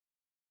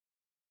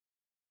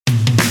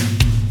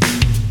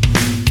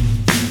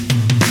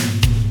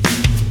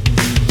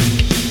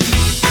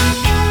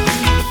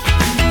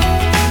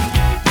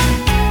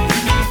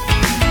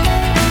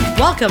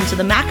Welcome to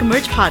the Mac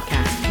Emerge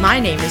podcast. My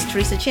name is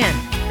Teresa Chan,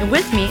 and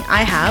with me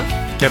I have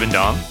Kevin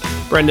Dom,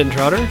 Brendan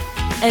Trotter,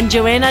 and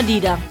Joanna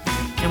Dida,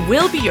 and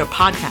we'll be your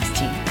podcast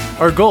team.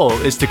 Our goal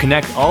is to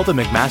connect all the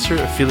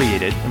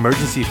McMaster-affiliated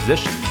emergency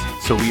physicians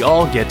so we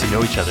all get to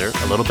know each other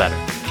a little better.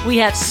 We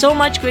have so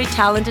much great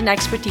talent and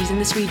expertise in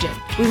this region.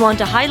 We want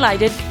to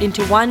highlight it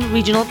into one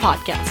regional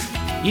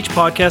podcast. Each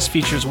podcast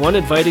features one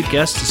invited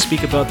guest to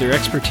speak about their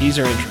expertise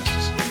or interests.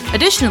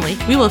 Additionally,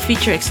 we will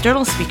feature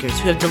external speakers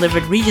who have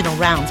delivered regional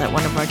rounds at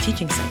one of our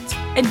teaching sites.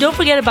 And don't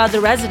forget about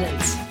the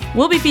residents.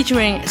 We'll be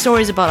featuring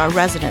stories about our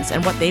residents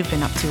and what they've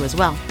been up to as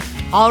well.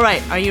 All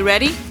right, are you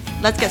ready?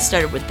 Let's get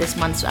started with this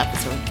month's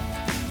episode.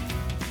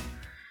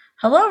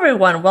 Hello,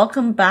 everyone.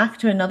 Welcome back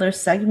to another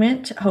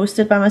segment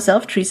hosted by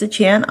myself, Teresa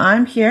Chan.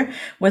 I'm here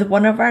with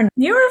one of our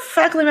newer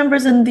faculty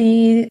members in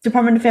the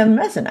Department of Family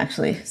Medicine,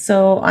 actually.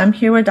 So I'm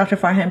here with Dr.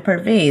 Farhan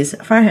Parvez.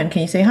 Farhan,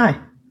 can you say hi?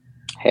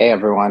 Hey,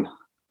 everyone.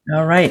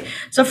 All right.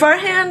 So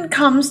Farhan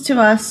comes to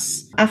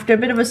us after a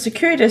bit of a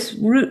circuitous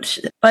route,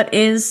 but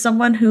is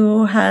someone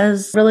who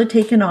has really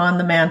taken on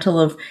the mantle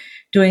of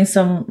doing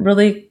some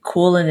really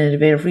cool and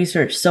innovative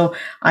research. So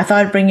I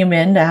thought I'd bring him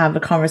in to have a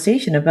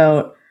conversation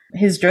about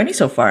his journey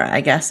so far, I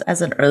guess,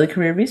 as an early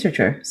career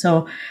researcher.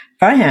 So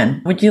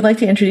Farhan, would you like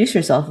to introduce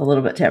yourself a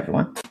little bit to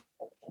everyone?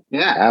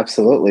 Yeah,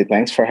 absolutely.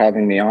 Thanks for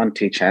having me on,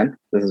 T-Chen.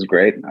 This is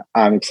great.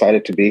 I'm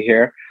excited to be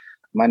here.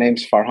 My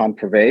name's Farhan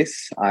Parvez.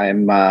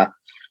 I'm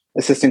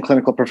assistant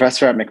clinical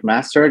professor at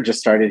McMaster. Just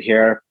started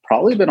here,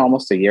 probably been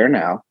almost a year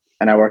now.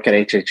 And I work at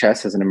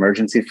HHS as an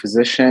emergency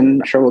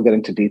physician. I'm sure we'll get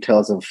into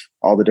details of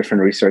all the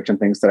different research and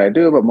things that I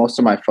do, but most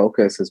of my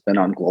focus has been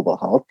on global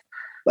health.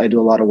 I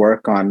do a lot of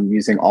work on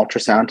using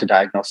ultrasound to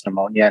diagnose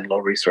pneumonia in low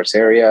resource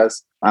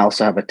areas. I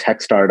also have a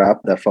tech startup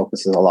that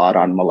focuses a lot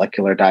on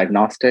molecular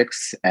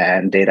diagnostics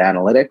and data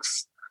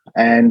analytics.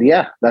 And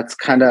yeah, that's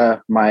kind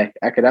of my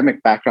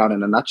academic background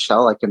in a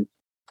nutshell. I'm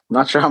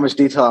not sure how much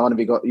detail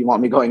you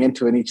want me going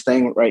into in each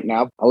thing right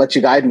now. I'll let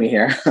you guide me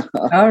here.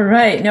 All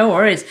right, no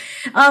worries.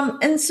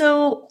 And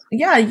so,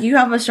 yeah, you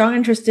have a strong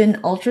interest in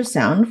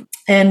ultrasound.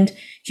 And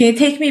can you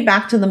take me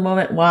back to the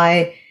moment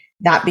why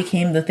that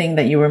became the thing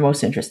that you were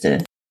most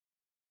interested in?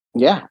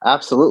 Yeah,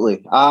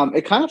 absolutely.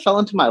 It kind of fell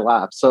into my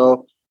lap.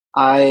 So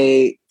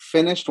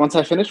once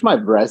I finished my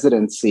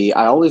residency,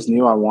 I always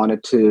knew I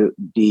wanted to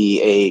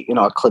be a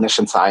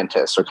clinician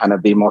scientist or kind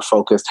of be more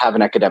focused, have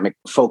an academic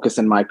focus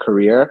in my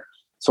career.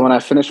 So when I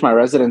finished my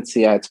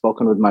residency, I had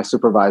spoken with my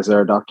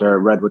supervisor, Dr.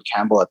 Redwood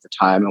Campbell at the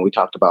time, and we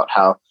talked about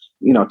how,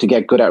 to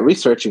get good at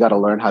research, you got to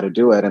learn how to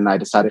do it. And I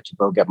decided to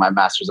go get my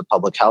master's of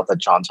public health at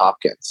Johns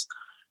Hopkins.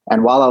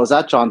 And while I was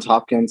at Johns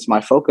Hopkins, my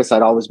focus,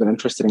 I'd always been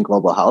interested in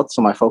global health.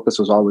 So my focus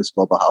was always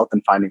global health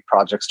and finding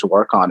projects to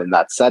work on in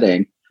that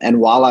setting. And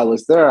while I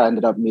was there, I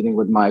ended up meeting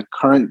with my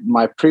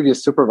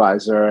previous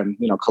supervisor and,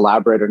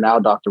 collaborator now,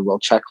 Dr. Will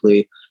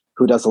Checkley,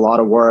 who does a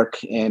lot of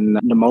work in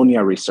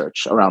pneumonia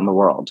research around the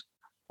world.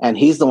 And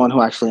he's the one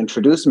who actually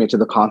introduced me to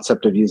the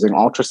concept of using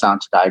ultrasound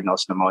to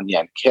diagnose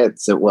pneumonia in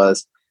kids.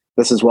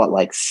 This is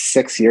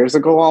 6 years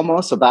ago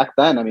almost. So back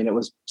then, it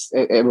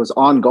was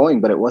ongoing,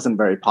 but it wasn't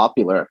very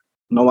popular.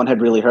 No one had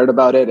really heard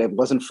about it. It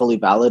wasn't fully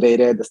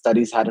validated. The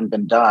studies hadn't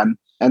been done.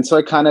 And so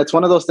it's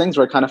one of those things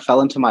where it kind of fell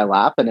into my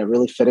lap and it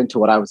really fit into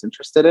what I was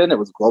interested in. It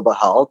was global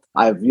health.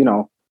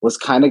 Was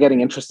kind of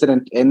getting interested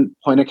in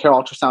point of care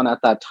ultrasound at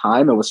that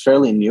time. It was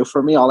fairly new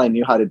for me. All I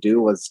knew how to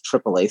do was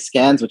AAA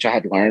scans, which I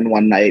had learned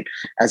one night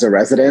as a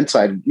resident.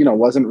 So I,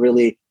 wasn't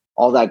really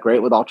all that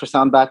great with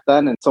ultrasound back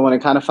then. And so when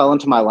it kind of fell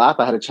into my lap,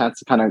 I had a chance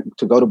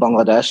to go to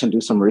Bangladesh and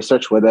do some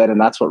research with it. And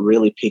that's what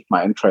really piqued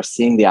my interest,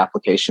 seeing the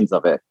applications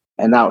of it.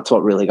 And that's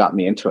what really got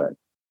me into it.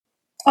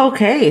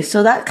 Okay,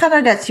 so that kind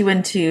of gets you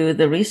into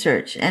the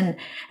research. And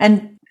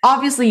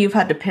obviously you've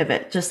had to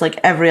pivot, just like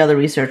every other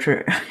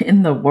researcher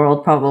in the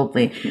world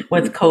probably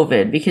with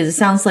COVID, because it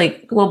sounds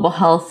like global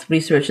health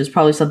research is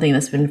probably something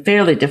that's been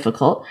fairly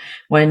difficult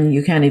when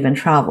you can't even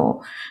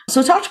travel.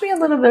 So talk to me a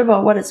little bit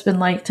about what it's been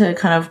like to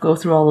kind of go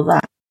through all of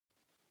that.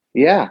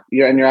 Yeah,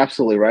 you're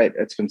absolutely right.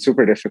 It's been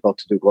super difficult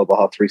to do global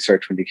health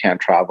research when you can't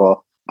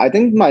travel. I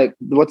think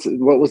what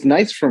was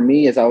nice for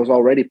me is I was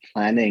already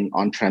planning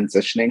on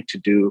transitioning to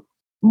do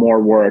more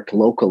work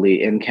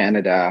locally in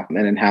Canada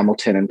and in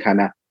Hamilton and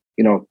kind of,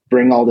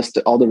 bring all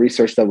the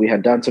research that we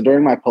had done. So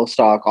during my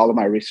postdoc, all of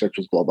my research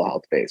was global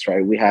health based,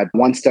 right? We had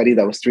one study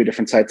that was 3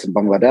 different sites in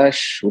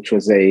Bangladesh, which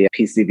was a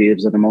PCV, it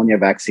was a pneumonia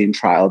vaccine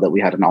trial that we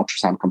had an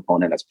ultrasound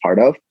component as part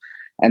of.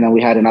 And then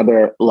we had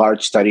another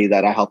large study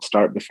that I helped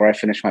start before I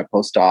finished my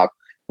postdoc,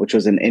 which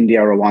was in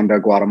India,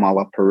 Rwanda,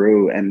 Guatemala,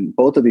 Peru. And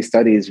both of these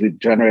studies, we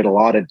generate a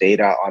lot of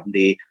data on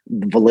the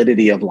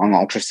validity of lung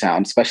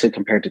ultrasound, especially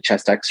compared to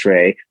chest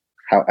X-ray.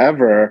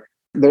 However,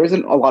 there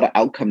isn't a lot of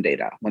outcome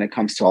data when it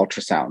comes to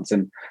ultrasounds,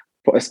 and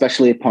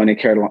especially point of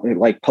care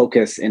like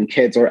POCUS in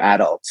kids or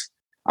adults,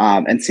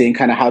 and seeing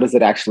kind of how does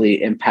it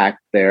actually impact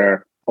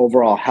their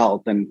overall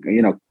health and,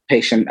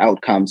 patient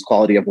outcomes,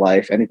 quality of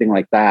life, anything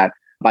like that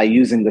by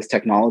using this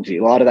technology.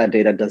 A lot of that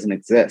data doesn't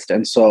exist.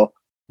 And so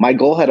my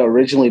goal had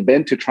originally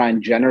been to try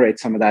and generate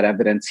some of that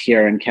evidence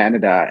here in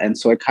Canada. And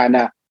so it kind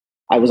of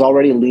I was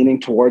already leaning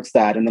towards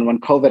that. And then when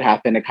COVID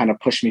happened, it kind of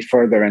pushed me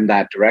further in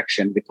that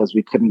direction because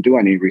we couldn't do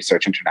any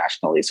research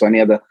internationally. So any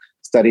of the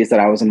studies that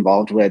I was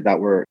involved with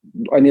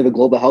any of the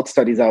global health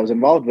studies I was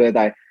involved with,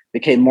 I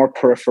became more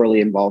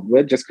peripherally involved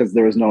with just because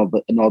there was no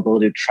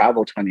ability to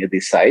travel to any of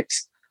these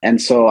sites.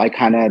 And so I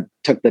kind of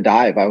took the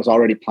dive. I was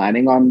already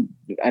planning on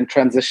and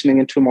transitioning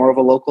into more of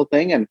a local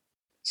thing. And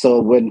so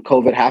when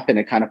COVID happened,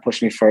 it kind of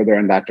pushed me further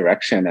in that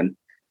direction. And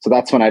so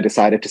that's when I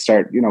decided to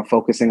start,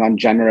 focusing on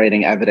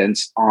generating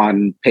evidence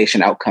on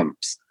patient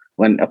outcomes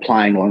when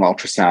applying lung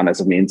ultrasound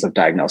as a means of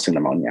diagnosing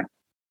pneumonia.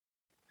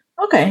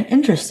 Okay,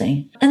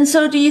 interesting. And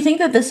so do you think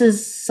that this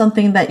is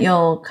something that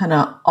you'll kind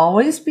of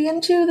always be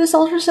into, this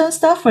ultrasound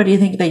stuff? Or do you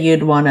think that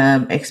you'd want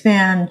to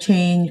expand,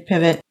 change,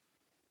 pivot?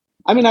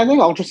 I mean, I think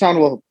ultrasound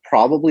will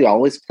probably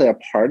always play a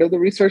part of the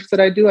research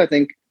that I do. I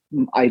think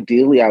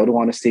ideally, I would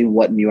want to see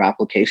what new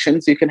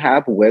applications you can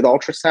have with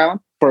ultrasound.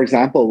 For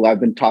example,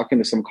 I've been talking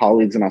to some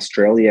colleagues in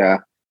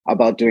Australia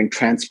about doing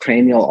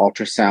transcranial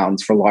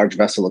ultrasounds for large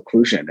vessel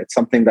occlusion. It's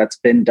something that's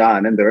been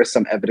done, and there is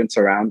some evidence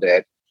around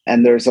it.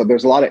 And there's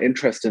a lot of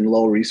interest in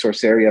low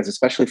resource areas,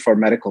 especially for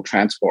medical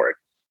transport,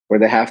 where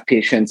they have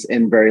patients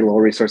in very low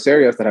resource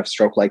areas that have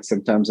stroke-like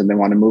symptoms and they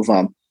want to move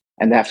them.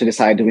 And they have to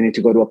decide, do we need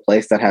to go to a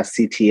place that has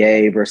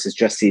CTA versus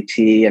just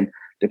CT? And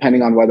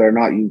depending on whether or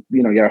not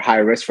you're high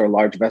risk for a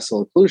large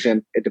vessel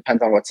occlusion, it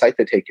depends on what site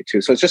they take you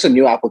to. So it's just a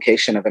new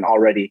application of an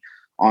already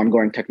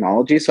ongoing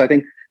technology. So I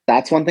think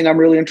that's one thing I'm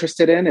really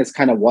interested in, is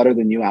kind of what are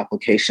the new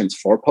applications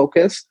for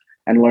POCUS,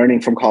 and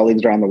learning from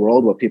colleagues around the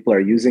world what people are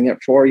using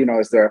it for.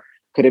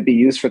 Could it be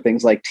used for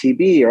things like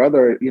TB or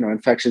other,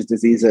 infectious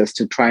diseases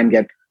to try and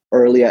get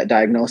early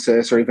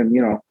diagnosis or even,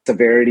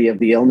 severity of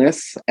the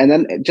illness? And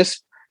then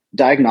just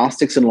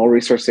diagnostics in low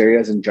resource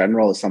areas in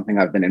general is something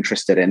I've been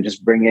interested in,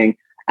 just bringing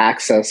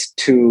access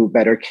to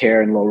better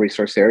care in low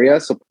resource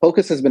areas. So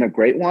POCUS has been a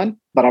great one,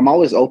 but I'm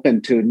always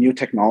open to new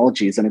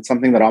technologies. And it's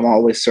something that I'm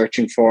always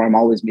searching for. I'm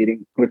always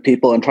meeting with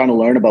people and trying to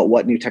learn about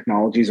what new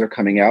technologies are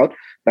coming out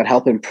that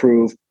help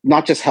improve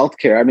not just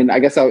healthcare. I mean, I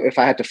guess if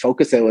I had to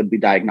focus, it would be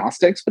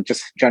diagnostics, but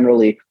just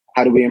generally,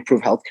 how do we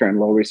improve healthcare in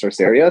low resource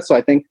areas? So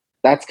I think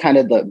that's kind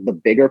of the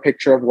bigger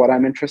picture of what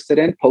I'm interested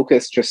in.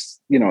 POCUS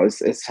just,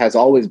 has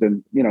always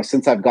been,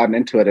 since I've gotten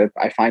into it,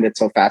 I find it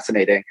so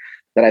fascinating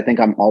that I think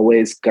I'm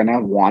always going to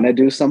want to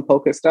do some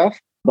POCUS stuff.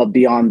 But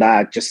beyond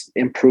that, just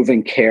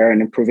improving care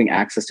and improving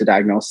access to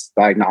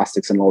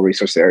diagnostics in low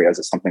resource areas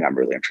is something I'm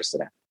really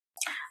interested in.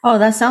 Oh,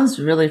 that sounds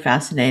really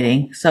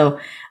fascinating. So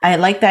I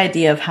like the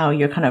idea of how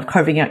you're kind of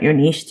carving out your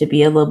niche to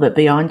be a little bit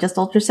beyond just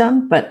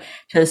ultrasound, but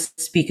to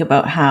speak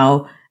about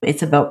how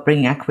it's about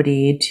bringing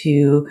equity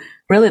to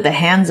really the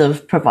hands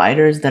of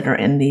providers that are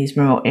in these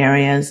remote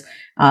areas.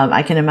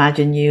 I can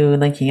imagine you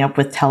linking up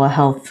with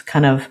telehealth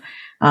kind of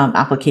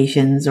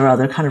applications or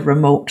other kind of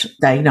remote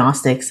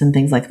diagnostics and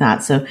things like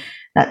that. So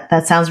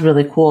that sounds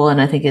really cool. And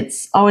I think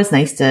it's always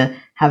nice to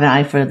have an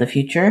eye for the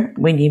future.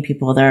 We need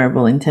people that are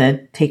willing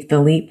to take the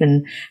leap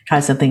and try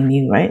something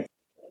new, right?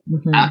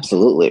 Mm-hmm.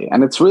 Absolutely.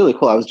 And it's really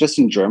cool. I was just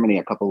in Germany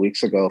a couple of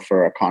weeks ago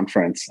for a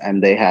conference,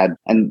 and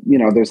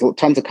there's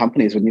tons of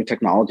companies with new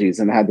technologies,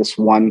 and they had this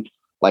one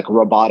like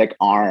robotic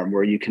arm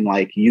where you can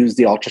like use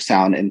the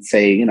ultrasound in,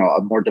 say,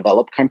 a more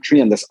developed country,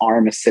 and this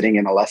arm is sitting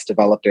in a less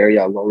developed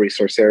area, a low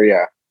resource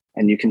area,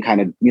 and you can kind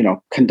of,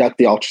 conduct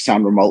the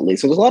ultrasound remotely.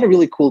 So there's a lot of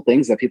really cool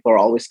things that people are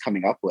always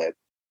coming up with.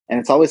 And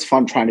it's always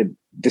fun trying to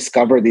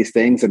discover these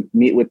things and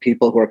meet with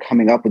people who are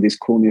coming up with these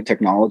cool new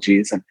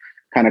technologies and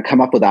kind of come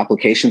up with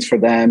applications for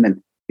them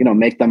and,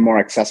 make them more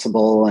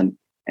accessible and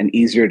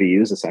easier to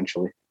use,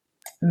 essentially.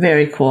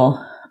 Very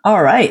cool.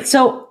 All right.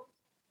 So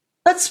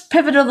let's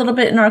pivot a little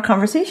bit in our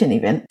conversation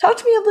even. Talk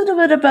to me a little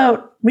bit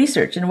about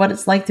research and what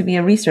it's like to be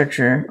a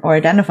researcher or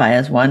identify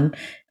as one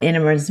in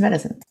emergency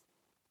medicine.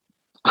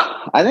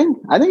 I think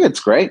it's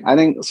great. I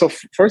think so.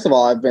 First of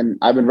all, I've been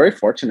very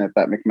fortunate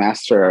that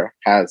McMaster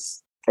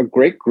has a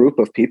great group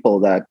of people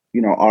that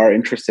are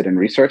interested in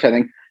research. I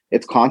think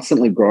it's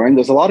constantly growing.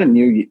 There's a lot of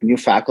new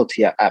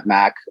faculty at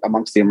Mac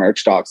amongst the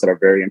emerge docs that are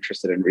very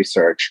interested in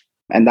research,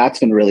 and that's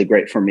been really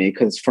great for me,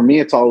 because for me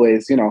it's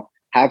always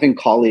having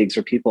colleagues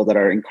or people that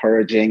are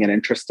encouraging and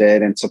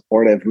interested and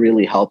supportive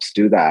really helps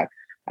do that.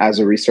 As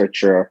a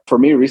researcher, for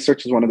me,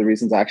 research is one of the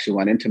reasons I actually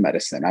went into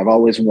medicine. I've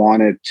always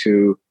wanted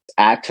to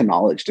add to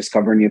knowledge,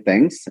 discover new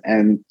things.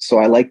 And so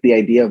I like the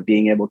idea of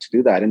being able to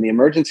do that. In the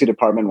emergency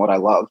department, what I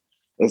love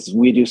is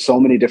we do so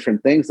many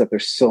different things that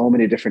there's so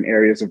many different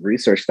areas of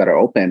research that are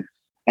open.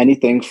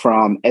 Anything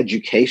from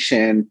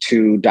education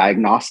to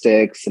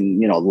diagnostics and,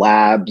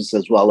 labs,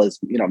 as well as,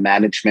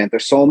 management.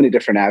 There's so many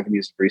different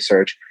avenues of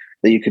research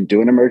that you could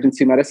do in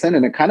emergency medicine.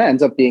 And it kind of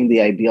ends up being the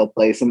ideal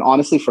place. And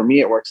honestly, for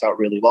me, it works out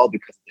really well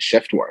because of the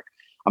shift work.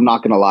 I'm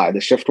not going to lie.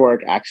 The shift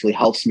work actually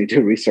helps me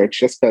do research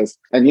just because,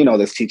 and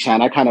this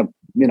T-Chan, I kind of,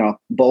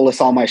 bolus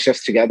all my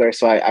shifts together.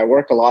 So I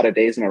work a lot of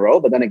days in a row,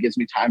 but then it gives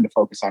me time to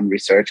focus on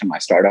research and my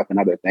startup and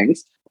other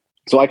things.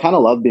 So I kind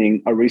of love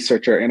being a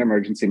researcher in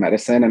emergency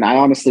medicine. And I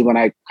honestly, when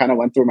I kind of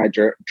went through my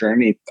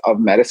journey of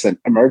medicine,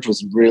 Emerge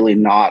was really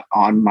not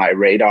on my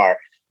radar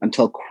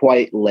until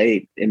quite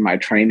late in my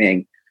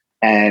training.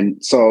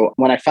 And so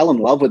when I fell in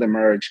love with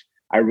Emerge,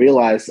 I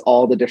realized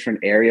all the different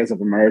areas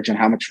of Emerge and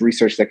how much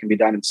research that can be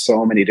done in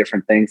so many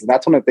different things. And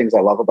that's one of the things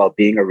I love about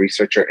being a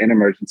researcher in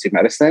emergency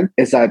medicine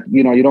is that,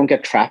 you don't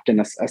get trapped in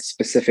a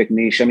specific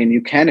niche. I mean,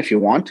 you can if you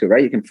want to,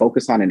 right? You can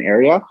focus on an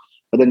area,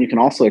 but then you can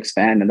also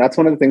expand. And that's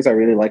one of the things I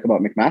really like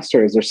about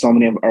McMaster is there's so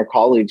many of our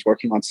colleagues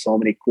working on so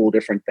many cool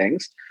different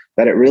things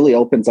that it really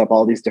opens up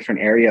all these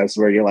different areas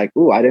where you're like,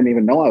 ooh, I didn't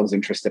even know I was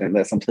interested in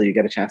this until you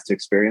get a chance to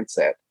experience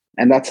it.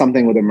 And that's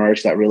something with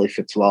Emerge that really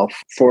fits well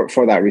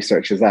for that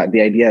research is that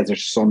the idea is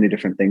there's so many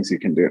different things you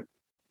can do.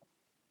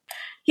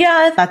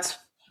 Yeah, that's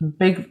a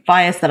big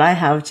bias that I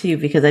have too,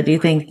 because I do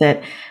think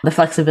that the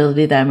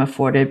flexibility that I'm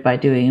afforded by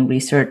doing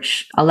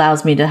research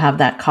allows me to have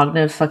that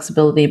cognitive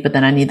flexibility, but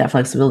then I need that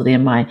flexibility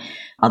in my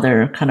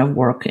other kind of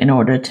work in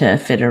order to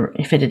fit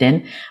it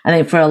in. I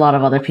think for a lot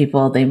of other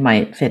people, they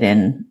might fit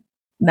in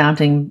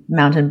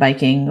mountain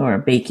biking or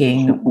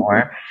baking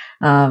or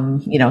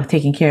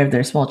taking care of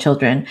their small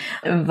children.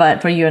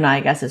 But for you and I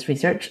guess it's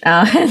research.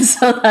 And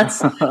so that's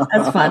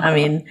fun. I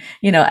mean,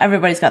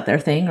 everybody's got their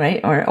thing,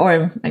 right?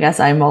 Or I guess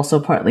I'm also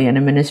partly an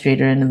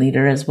administrator and a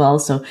leader as well.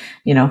 So,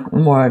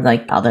 more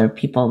like other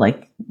people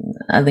like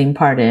Eileen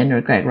Pardon or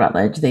Greg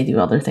Rutledge, they do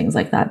other things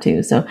like that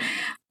too. So,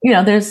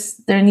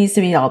 there needs to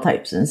be all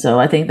types. And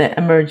so I think that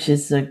Emerge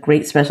is a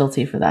great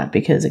specialty for that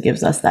because it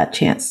gives us that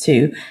chance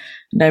to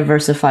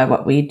diversify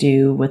what we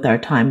do with our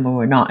time when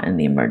we're not in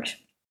the Emerge.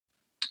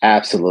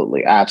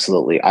 Absolutely.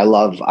 I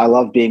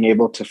love being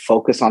able to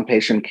focus on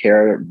patient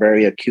care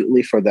very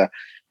acutely for the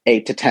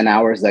 8 to 10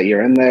 hours that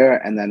you're in there.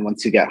 And then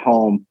once you get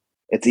home,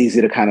 it's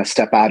easy to kind of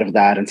step out of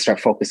that and start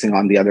focusing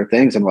on the other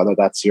things. And whether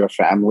that's your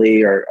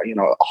family or,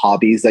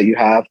 hobbies that you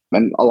have.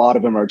 And a lot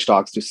of Emerge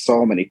docs do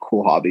so many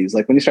cool hobbies.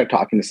 Like when you start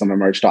talking to some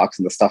Emerge docs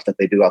and the stuff that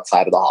they do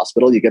outside of the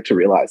hospital, you get to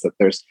realize that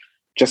there's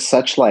just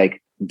such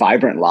like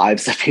vibrant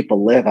lives that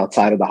people live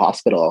outside of the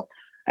hospital.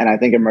 And I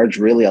think Emerge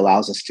really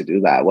allows us to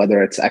do that,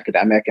 whether it's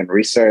academic and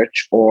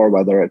research or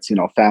whether it's,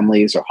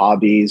 families or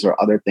hobbies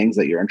or other things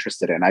that you're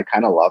interested in. I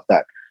kind of love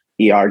that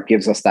ER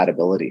gives us that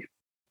ability.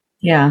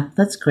 Yeah,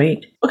 that's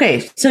great.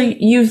 Okay, so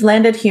you've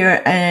landed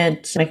here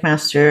at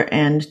McMaster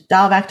and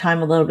dial back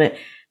time a little bit.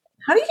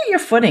 How do you get your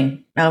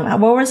footing? What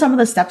were some of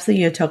the steps that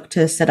you took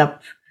to set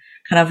up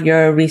kind of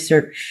your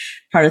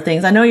research part of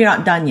things? I know you're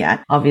not done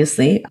yet,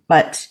 obviously,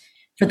 but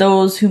for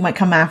those who might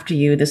come after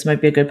you, this might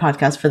be a good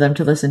podcast for them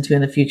to listen to in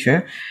the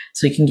future.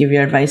 So you can give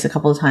your advice a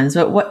couple of times.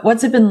 But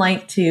what's it been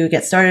like to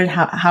get started?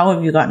 How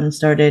have you gotten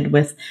started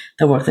with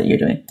the work that you're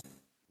doing?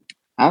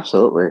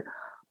 Absolutely.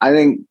 I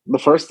think the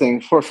first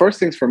things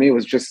for me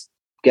was just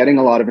getting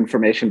a lot of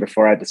information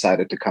before I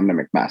decided to come to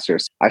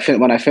McMaster's.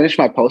 When I finished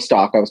my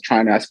postdoc,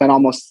 I spent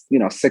almost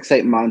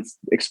 6-8 months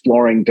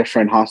exploring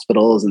different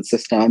hospitals and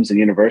systems and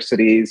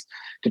universities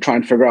to try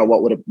and figure out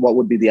what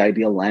would be the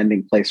ideal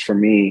landing place for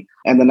me.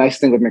 And the nice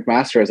thing with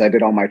McMaster is I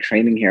did all my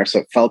training here, so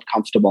it felt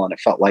comfortable and it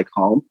felt like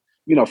home.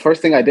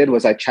 First thing I did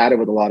was I chatted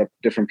with a lot of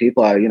different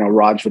people.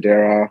 Raj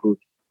Vadera,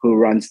 who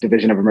runs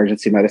Division of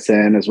Emergency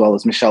Medicine, as well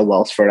as Michelle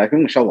Welsford. I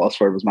think Michelle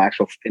Welsford was my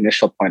actual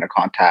initial point of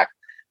contact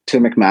to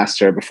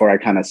McMaster before I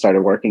kind of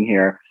started working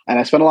here. And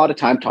I spent a lot of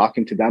time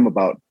talking to them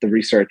about the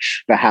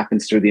research that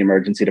happens through the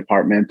emergency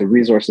department, the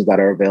resources that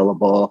are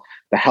available,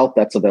 the help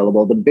that's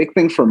available. The big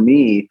thing for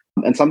me,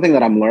 and something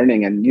that I'm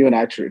learning, and you and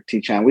I,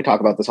 Tichan, we talk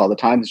about this all the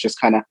time, is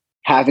just kind of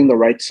having the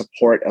right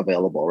support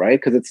available, right?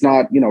 Because it's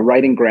not,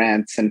 writing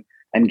grants and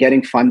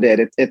getting funded.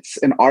 It's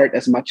an art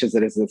as much as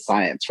it is a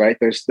science, right?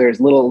 There's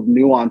little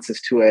nuances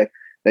to it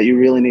that you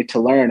really need to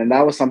learn. And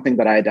that was something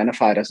that I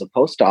identified as a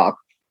postdoc.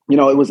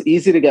 It was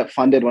easy to get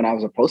funded when I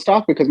was a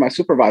postdoc because my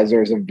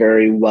supervisor is a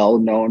very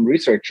well-known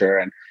researcher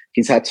and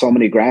he's had so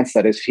many grants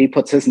that if he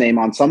puts his name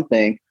on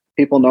something,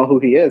 people know who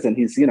he is. And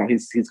he's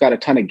got a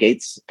ton of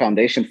Gates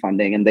Foundation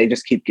funding and they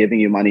just keep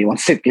giving you money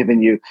once you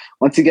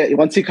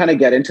kind of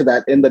get into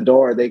that in the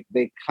door,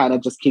 they kind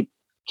of just keep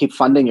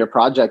funding your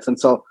projects. And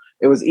so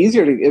it was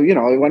easier to,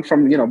 it went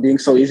from, being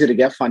so easy to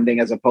get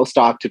funding as a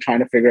postdoc to trying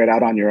to figure it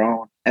out on your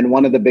own. And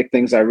one of the big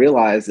things I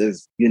realized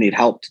is you need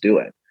help to do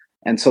it.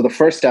 And so the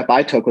first step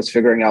I took was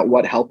figuring out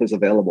what help is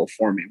available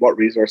for me. What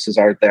resources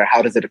are there?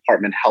 How does the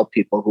department help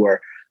people who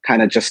are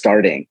kind of just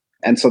starting?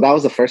 And so that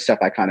was the first step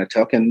I kind of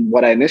took. And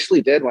what I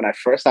initially did when I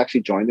first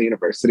actually joined the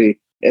university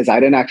is I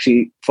didn't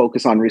actually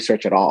focus on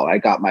research at all. I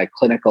got my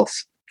clinical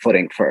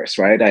footing first,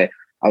 right? I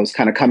was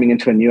kind of coming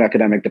into a new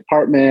academic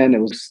department.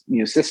 It was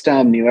new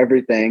system, new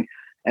everything.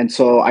 And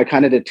so I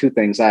kind of did two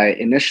things. I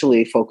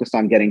initially focused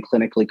on getting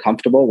clinically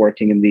comfortable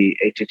working in the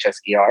HHS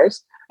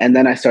ERs. And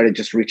then I started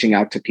just reaching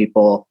out to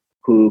people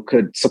who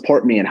could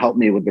support me and help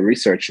me with the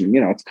research. And,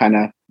 it's kind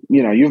of,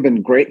 you've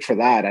been great for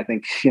that. I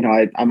think,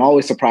 I'm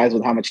always surprised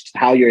with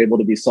how you're able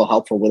to be so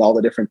helpful with all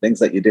the different things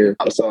that you do.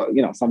 So,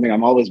 something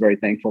I'm always very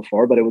thankful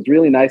for, but it was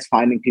really nice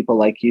finding people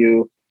like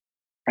you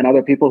and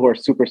other people who are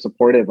super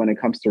supportive when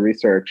it comes to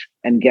research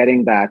and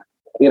getting that,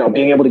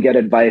 being able to get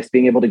advice,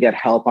 being able to get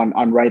help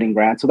on writing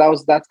grants. So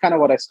that's kind of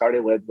what I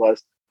started with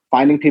was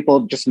finding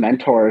people, just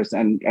mentors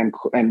and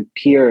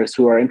peers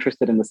who are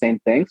interested in the same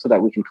thing so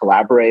that we can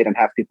collaborate and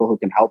have people who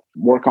can help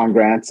work on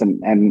grants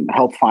and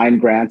help find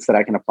grants that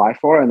I can apply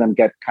for and then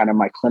get kind of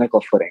my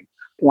clinical footing.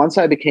 Once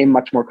I became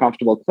much more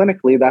comfortable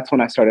clinically, that's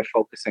when I started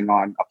focusing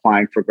on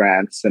applying for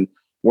grants and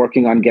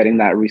working on getting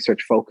that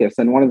research focus.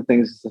 And one of the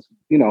things,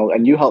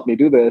 and you helped me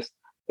do this,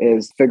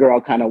 is figure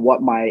out kind of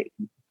what my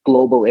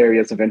global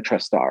areas of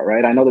interest are,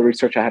 right? I know the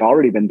research I had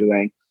already been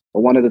doing,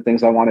 but one of the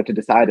things I wanted to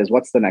decide is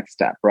what's the next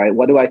step, right?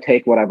 What do I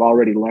take what I've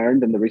already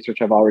learned and the research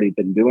I've already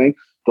been doing?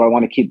 Do I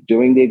want to keep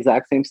doing the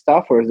exact same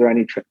stuff, or is there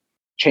any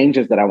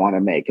changes that I want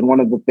to make? And one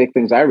of the big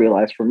things I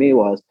realized for me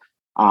was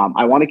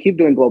I want to keep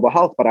doing global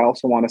health, but I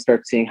also want to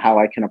start seeing how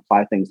I can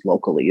apply things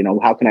locally.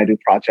 How can I do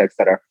projects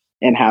that are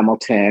in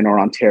Hamilton or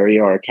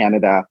Ontario or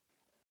Canada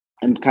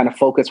and kind of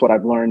focus what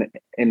I've learned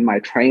in my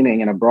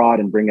training and abroad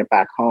and bring it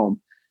back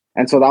home.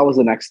 And so that was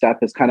the next step,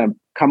 is kind of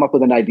come up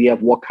with an idea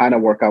of what kind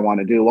of work I want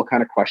to do, what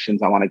kind of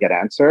questions I want to get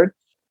answered.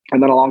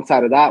 And then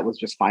alongside of that was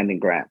just finding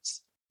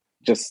grants.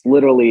 Just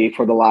literally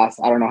for the last,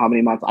 I don't know how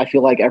many months, I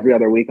feel like every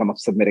other week I'm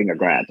submitting a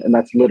grant. And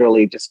that's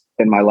literally just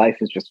been my life,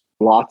 is just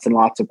lots and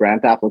lots of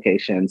grant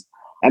applications.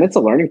 And it's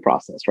a learning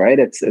process, right?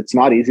 It's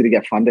not easy to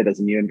get funded as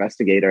a new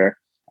investigator.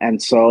 And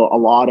so a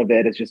lot of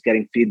it is just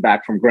getting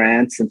feedback from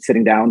grants and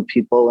sitting down with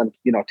people and,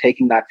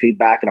 taking that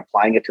feedback and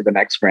applying it to the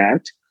next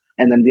grant.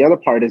 And then the other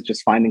part is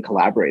just finding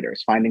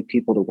collaborators, finding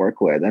people to work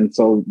with. And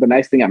so the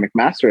nice thing at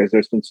McMaster is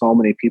there's been so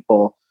many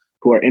people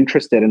who are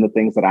interested in the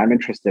things that I'm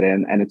interested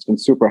in. And it's been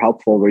super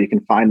helpful where you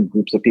can find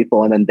groups of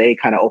people and then they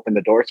kind of open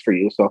the doors for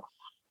you. So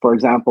for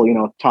example,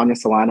 Tanya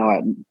Solano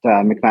at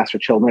McMaster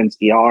Children's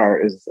ER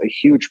is a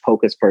huge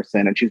POCUS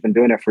person, and she's been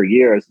doing it for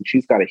years, and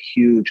she's got a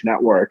huge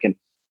network. And,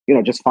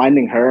 just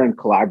finding her and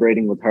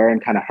collaborating with her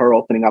and kind of her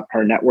opening up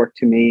her network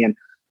to me and,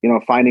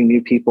 finding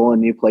new people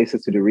and new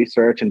places to do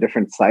research and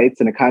different sites.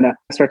 And it kind of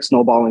starts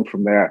snowballing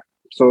from there.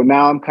 So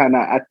now I'm kind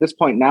of at this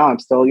point now, I'm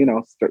still,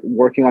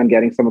 working on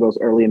getting some of those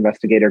early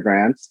investigator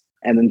grants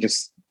and then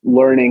just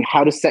learning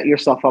how to set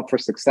yourself up for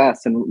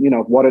success. And,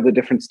 what are the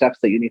different steps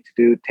that you need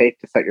to take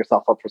to set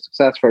yourself up for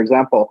success? For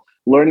example,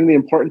 learning the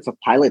importance of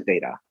pilot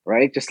data,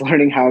 right? Just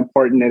learning how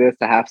important it is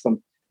to have some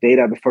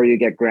data before you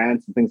get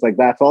grants and things like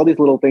that. So all these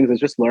little things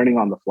is just learning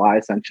on the fly,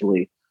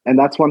 essentially. And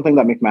that's one thing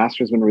that McMaster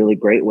has been really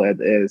great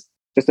with, is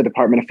just the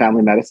Department of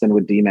Family Medicine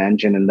with Dee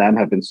Mangan and them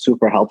have been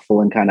super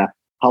helpful in kind of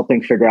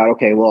helping figure out,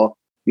 okay, well,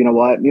 you know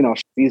what,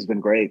 she's been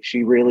great.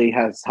 She really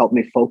has helped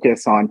me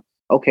focus on,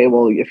 okay,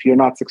 well, if you're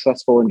not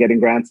successful in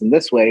getting grants in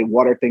this way,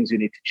 what are things you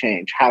need to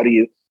change? How do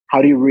you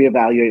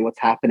reevaluate what's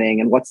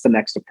happening and what's the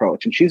next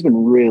approach? And she's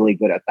been really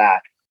good at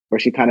that, where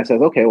she kind of says,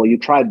 okay, well, you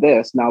tried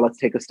this, now let's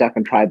take a step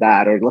and try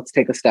that, or let's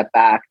take a step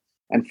back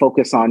and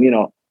focus on,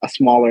 a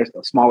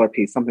smaller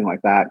piece, something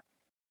like that.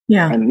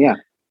 Yeah. And yeah.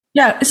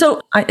 Yeah. So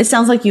it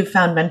sounds like you've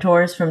found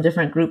mentors from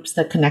different groups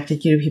that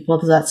connected you to people.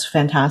 So that's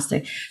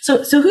fantastic.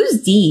 So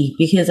who's Dee?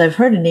 Because I've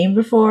heard a name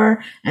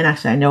before, and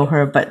actually I know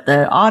her, but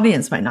the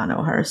audience might not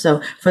know her.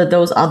 So for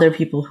those other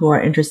people who are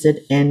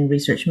interested in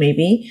research,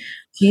 maybe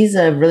she's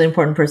a really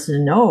important person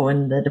to know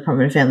in the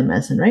Department of Family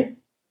Medicine, right?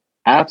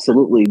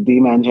 Absolutely. Dee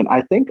Mangan.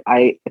 I think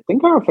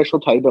her official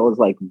title is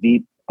like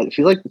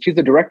she's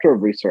the director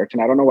of research,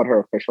 and I don't know what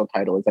her official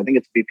title is. I think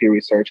it's VP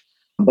research.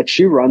 But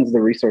she runs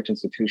the research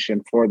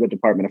institution for the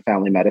Department of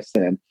Family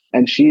Medicine.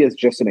 And she is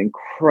just an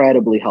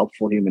incredibly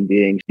helpful human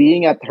being.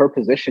 Being at her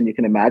position, you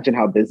can imagine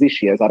how busy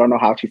she is. I don't know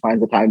how she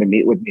finds the time to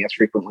meet with me as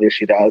frequently as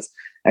she does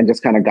and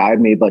just kind of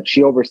guide me. But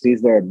she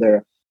oversees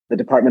the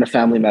Department of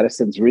Family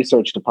Medicine's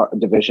research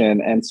division.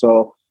 And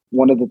so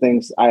one of the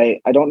things,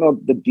 I don't know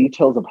the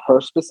details of her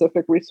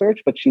specific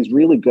research, but she's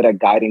really good at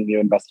guiding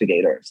new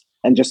investigators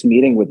and just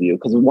meeting with you.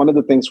 Because one of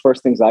the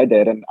first things I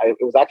did, and it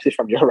was actually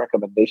from your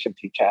recommendation,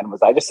 T-Chan,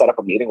 was I just set up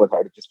a meeting with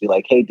her to just be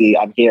like, hey, Dee,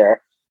 I'm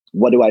here.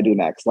 What do I do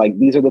next? Like,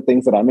 these are the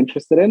things that I'm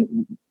interested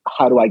in.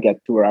 How do I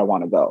get to where I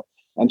want to go?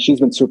 And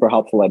she's been super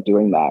helpful at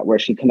doing that, where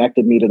she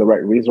connected me to the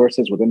right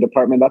resources within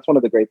department. That's one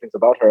of the great things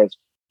about her, is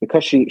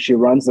because she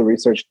runs the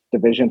research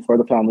division for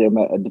the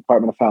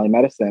Department of Family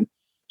Medicine.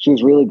 She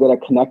was really good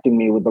at connecting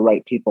me with the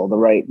right people,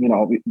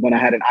 when I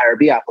had an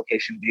IRB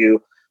application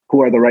due,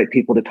 who are the right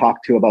people to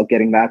talk to about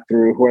getting that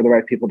through? Who are the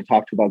right people to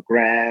talk to about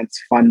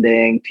grants,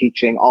 funding,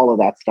 teaching, all of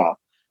that stuff?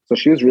 So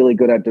she was really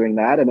good at doing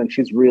that. And then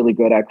she's really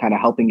good at kind of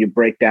helping you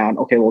break down,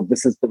 okay, well,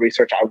 this is the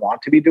research I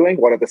want to be doing.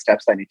 What are the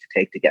steps I need to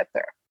take to get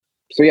there?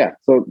 So yeah,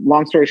 so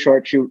long story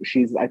short,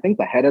 she's, I think,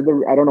 the head of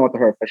I don't know what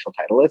her official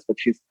title is, but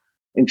she's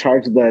in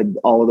charge of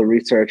all of the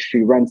research.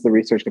 She runs the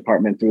research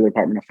department through the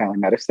Department of Family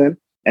Medicine.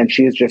 And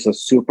she is just a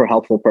super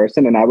helpful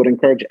person. And I would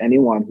encourage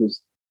anyone who's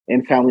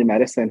in family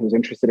medicine, who's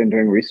interested in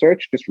doing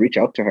research, just reach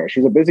out to her.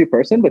 She's a busy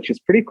person, but she's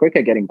pretty quick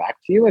at getting back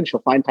to you, and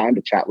she'll find time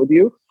to chat with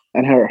you.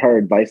 And her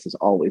advice has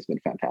always been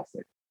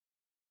fantastic.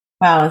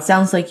 Wow. It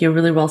sounds like you're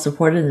really well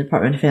supported in the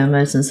Department of Family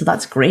Medicine. So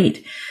that's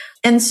great.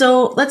 And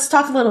so let's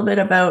talk a little bit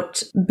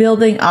about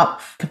building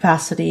up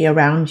capacity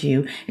around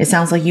you. It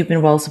sounds like you've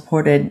been well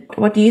supported.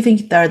 What do you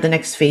think are the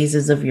next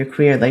phases of your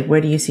career? Like, where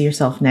do you see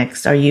yourself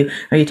next? Are you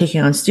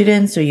taking on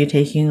students? Are you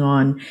taking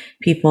on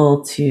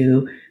people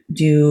to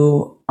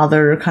do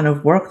other kind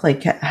of work?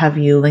 Like, have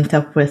you linked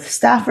up with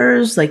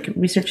staffers, like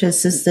research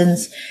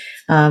assistants?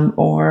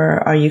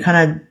 Or are you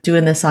kind of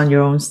doing this on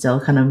your own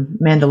still, kind of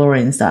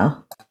Mandalorian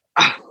style?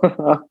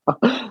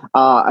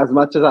 As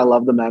much as I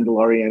love The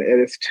Mandalorian, it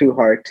is too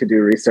hard to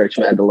do research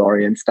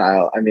Mandalorian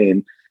style. I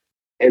mean,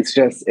 it's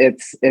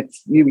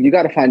you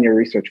got to find your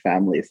research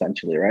family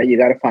essentially, right? You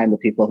got to find the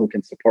people who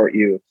can support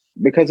you,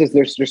 because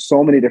there's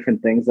so many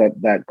different things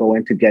that go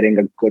into getting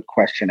a good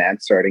question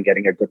answered and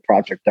getting a good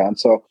project done.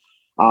 So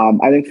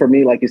I think for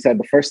me, like you said,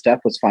 the first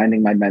step was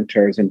finding my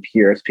mentors and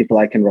peers, people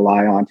I can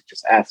rely on to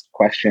just ask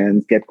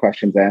questions, get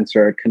questions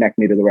answered, connect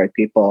me to the right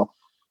people.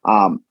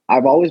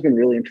 I've always been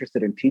really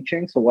interested in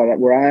teaching. So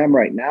where I am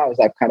right now is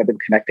I've kind of been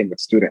connecting with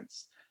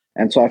students.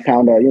 And so I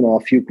found a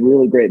few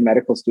really great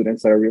medical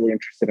students that are really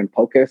interested in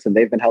POCUS, and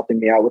they've been helping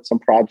me out with some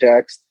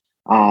projects.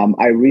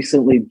 I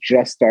recently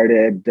just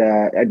started,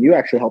 and you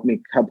actually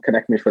helped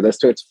connect me for this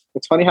too.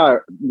 It's funny how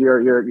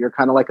you're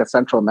kind of like a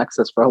central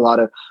nexus for a lot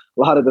of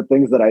the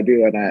things that I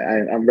do,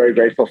 and I'm very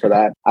grateful for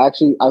that. I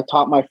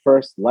taught my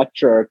first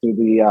lecture through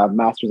the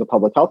Masters of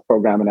Public Health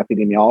program in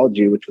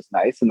epidemiology, which was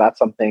nice, and that's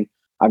something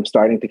I'm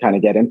starting to kind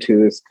of get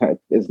into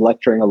is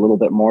lecturing a little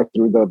bit more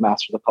through the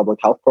Masters of Public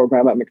Health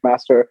program at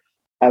McMaster.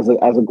 As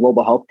a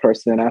global health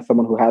person, as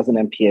someone who has an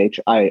MPH,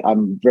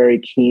 I'm very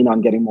keen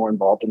on getting more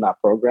involved in that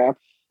program.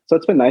 So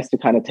it's been nice to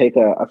kind of take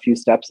a few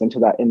steps in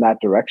that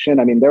direction.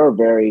 I mean,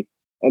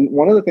 and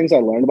one of the things I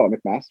learned about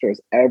McMaster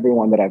is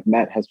everyone that I've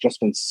met has just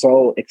been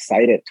so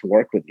excited to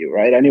work with you,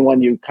 right?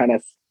 Anyone you kind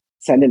of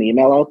send an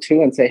email out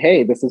to and say,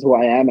 hey, this is who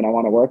I am and I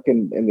want to work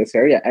in this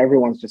area,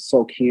 everyone's just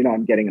so keen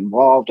on getting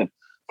involved and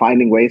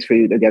finding ways for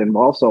you to get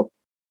involved. So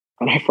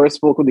when I first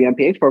spoke with the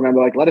MPH program,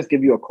 they're like, let us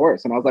give you a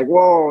course. And I was like,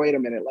 whoa, wait a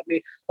minute.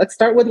 Let's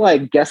start with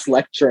like guest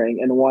lecturing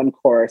in one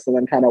course and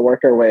then kind of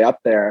work our way up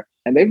there.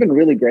 And they've been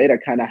really great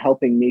at kind of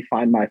helping me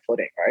find my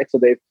footing, right? So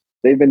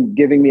they've been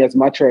giving me as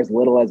much or as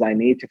little as I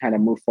need to kind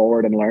of move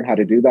forward and learn how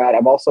to do that.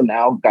 I've also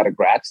now got a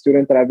grad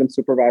student that I've been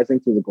supervising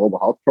through the global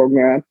health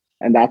program.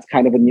 And that's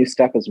kind of a new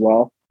step as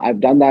well. I've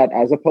done that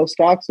as a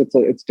postdoc. So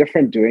it's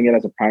different doing it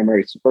as a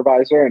primary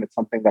supervisor. And it's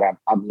something that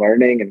I'm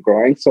learning and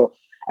growing. So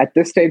at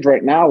this stage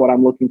right now, what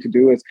I'm looking to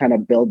do is kind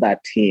of build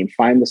that team,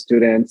 find the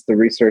students, the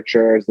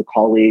researchers, the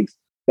colleagues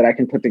that I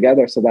can put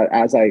together so that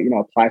as I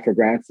apply for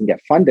grants and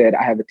get funded,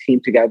 I have a team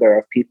together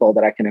of people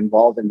that I can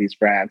involve in these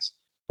grants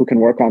who can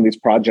work on these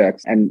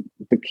projects. And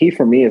the key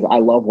for me is I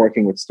love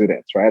working with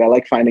students, right? I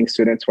like finding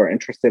students who are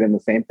interested in the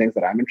same things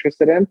that I'm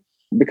interested in,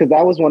 because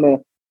that was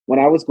when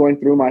I was going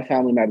through my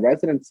family med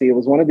residency, it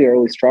was one of the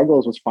early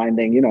struggles was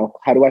finding,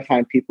 how do I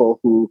find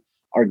people who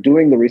are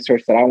doing the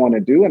research that I want to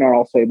do and are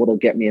also able to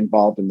get me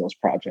involved in those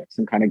projects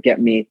and kind of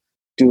get me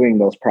doing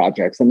those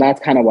projects. And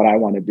that's kind of what I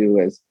want to do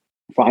is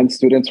find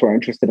students who are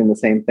interested in the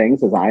same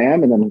things as I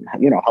am and then,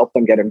 help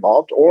them get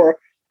involved. Or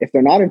if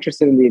they're not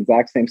interested in the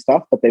exact same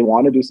stuff, but they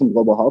want to do some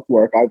global health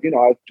work, I've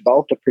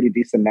developed a pretty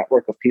decent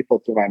network of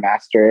people through my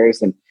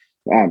master's and,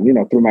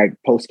 through my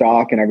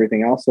postdoc and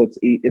everything else. So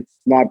it's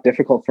not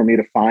difficult for me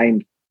to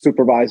find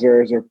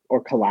supervisors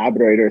or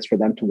collaborators for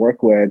them to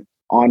work with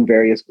on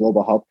various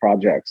global health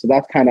projects. So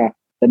that's kind of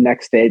the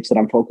next stage that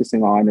I'm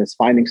focusing on is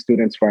finding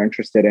students who are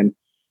interested in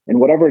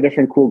whatever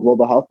different cool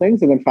global health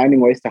things and then finding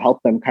ways to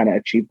help them kind of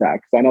achieve that.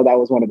 Because I know that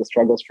was one of the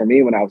struggles for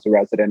me when I was a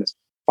resident is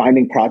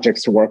finding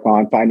projects to work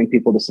on, finding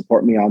people to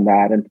support me on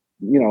that. And,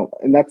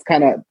 and that's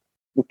kind of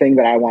the thing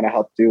that I want to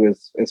help do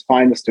is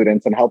find the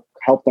students and help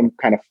them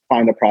kind of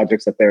find the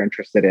projects that they're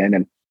interested in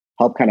and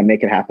help kind of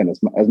make it happen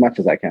as much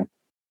as I can.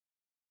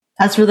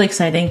 That's really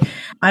exciting.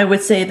 I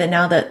would say that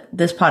now that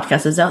this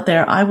podcast is out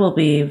there, I will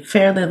be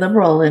fairly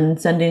liberal in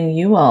sending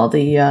you all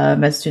the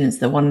med students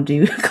that want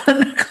to do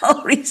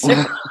clinical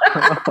research.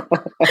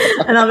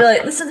 And I'll be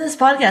like, listen to this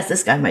podcast.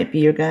 This guy might be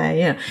your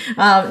guy.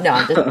 No,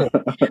 I'm just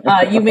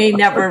kidding. You may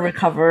never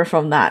recover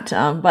from that.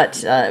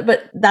 But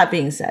that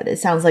being said, it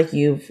sounds like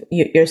you're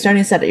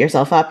starting to set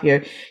yourself up.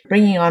 You're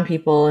bringing on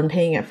people and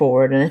paying it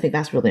forward. And I think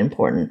that's really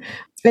important.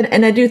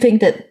 And I do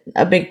think that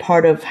a big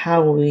part of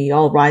how we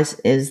all rise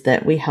is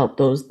that we help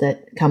those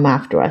that come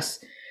after us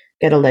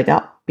get a leg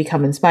up,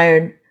 become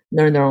inspired,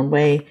 learn their own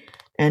way.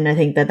 And I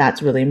think that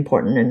that's really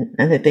important.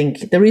 And I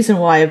think the reason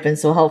why I've been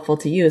so helpful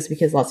to you is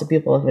because lots of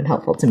people have been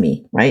helpful to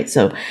me, right?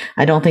 So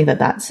I don't think that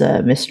that's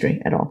a mystery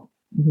at all.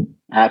 Mm-hmm.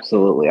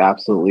 Absolutely.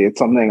 Absolutely. It's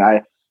something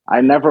I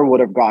never would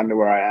have gotten to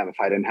where I am if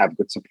I didn't have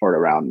good support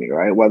around me,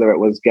 right? Whether it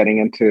was getting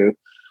into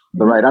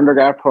the right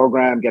undergrad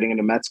program, getting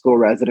into med school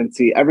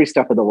residency, every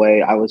step of the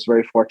way, I was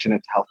very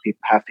fortunate to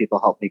have people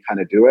help me kind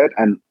of do it.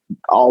 And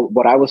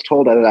what I was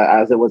told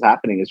as it was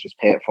happening is just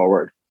pay it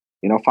forward.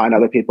 Find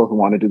other people who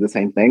want to do the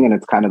same thing. And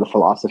it's kind of the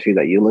philosophy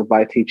that you live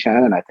by,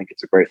 T-Chan. And I think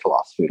it's a great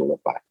philosophy to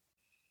live by.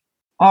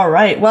 All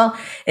right. Well,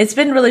 it's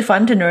been really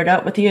fun to nerd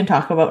out with you and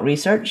talk about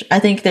research. I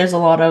think there's a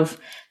lot of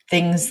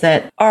things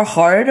that are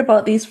hard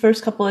about these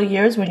first couple of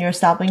years when you're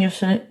establishing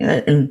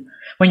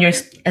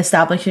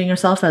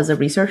yourself as a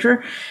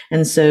researcher.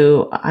 And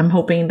so I'm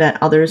hoping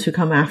that others who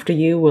come after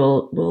you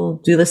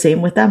will do the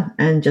same with them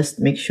and just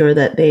make sure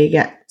that they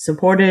get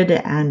supported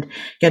and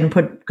get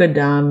put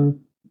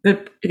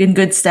in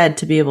good stead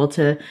to be able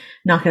to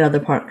knock it out of the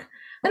park.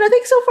 And I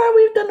think so far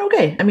we've done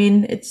okay. I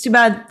mean, it's too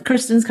bad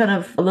Kirsten's kind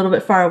of a little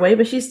bit far away,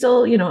 but she's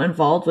still,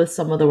 involved with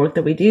some of the work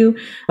that we do.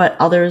 But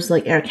others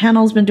like Eric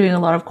Hannell's been doing a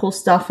lot of cool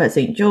stuff at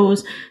St.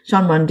 Joe's.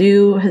 Sean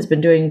Mondu has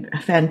been doing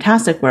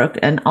fantastic work.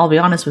 And I'll be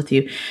honest with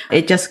you,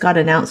 it just got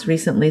announced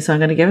recently, so I'm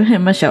going to give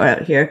him a shout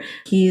out here.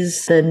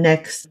 He's in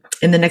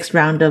the next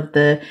round of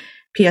the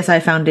PSI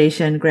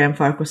Foundation Graham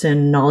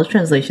Farquharson Knowledge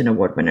Translation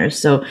Award winners.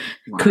 So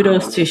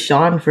Kudos to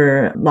Sean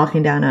for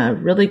locking down a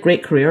really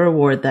great career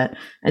award that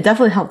it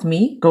definitely helped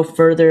me go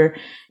further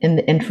in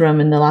the interim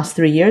in the last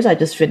 3 years. I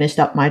just finished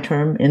up my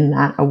term in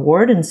that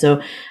award. And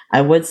so I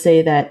would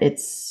say that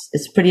it's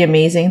pretty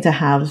amazing to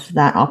have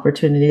that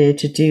opportunity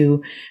to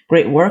do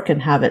great work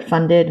and have it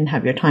funded and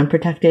have your time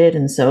protected.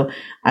 And so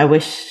I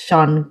wish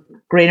Sean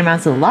great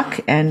amounts of luck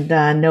and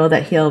know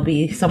that he'll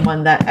be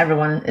someone that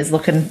everyone is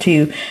looking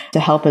to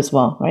help as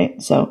well,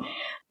 right? So,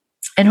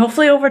 and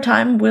hopefully over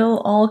time we'll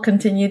all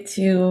continue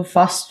to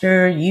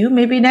foster you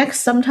maybe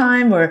next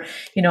sometime, or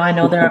I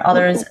know there are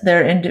others that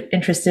are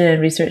interested in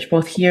research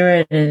both here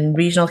and in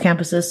regional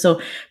campuses. So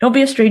don't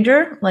be a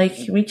stranger. Like,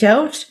 reach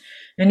out.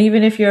 And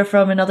even if you're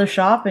from another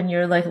shop and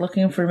you're like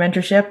looking for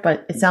mentorship,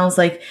 but it sounds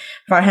like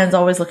Farhan's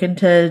always looking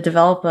to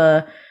develop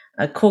a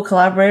cool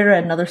collaborator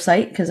at another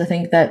site, because I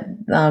think that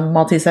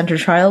multi-center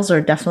trials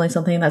are definitely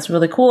something that's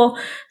really cool.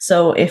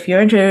 So if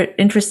you're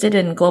interested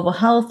in global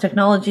health,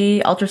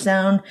 technology,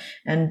 ultrasound,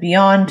 and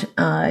beyond,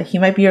 he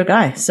might be your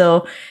guy.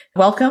 So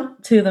welcome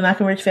to the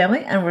MacEmerge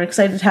family, and we're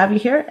excited to have you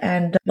here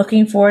and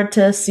looking forward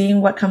to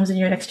seeing what comes in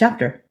your next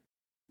chapter.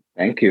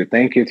 Thank you,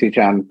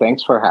 Tichan.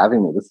 Thanks for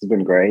having me. This has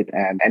been great.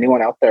 And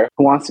anyone out there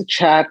who wants to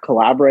chat,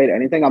 collaborate,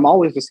 anything, I'm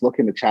always just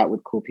looking to chat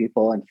with cool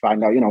people and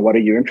find out, what are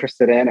you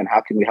interested in and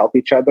how can we help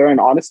each other? And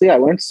honestly, I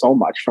learned so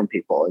much from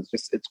people.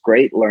 It's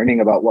great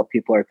learning about what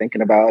people are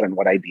thinking about and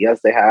what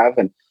ideas they have.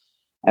 And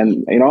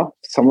if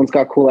someone's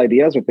got cool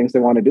ideas or things they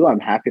want to do,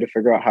 I'm happy to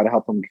figure out how to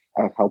help them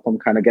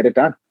kind of get it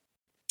done.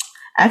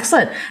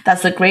 Excellent.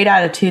 That's a great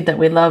attitude that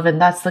we love.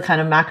 And that's the kind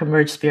of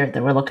MacEmerge spirit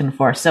that we're looking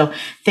for. So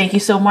thank you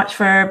so much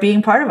for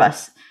being part of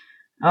us.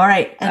 All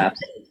right. And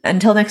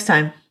until next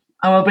time,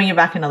 I will bring you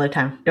back another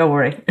time. Don't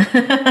worry.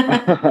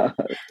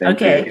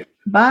 Okay. You.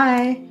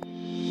 Bye.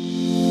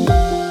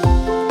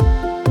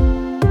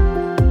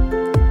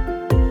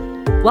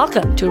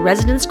 Welcome to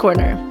Residence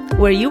Corner,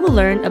 where you will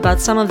learn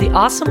about some of the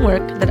awesome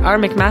work that our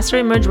McMaster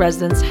Emerge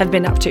residents have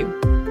been up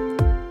to.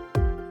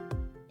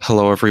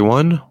 Hello,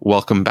 everyone.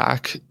 Welcome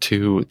back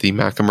to the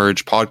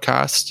MacEmerge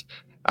podcast.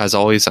 As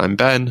always, I'm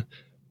Ben,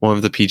 one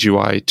of the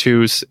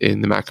PGY2s in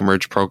the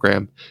MacEmerge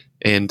program.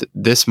 And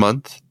this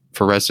month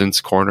for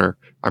Residence Corner,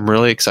 I'm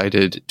really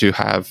excited to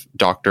have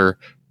Dr.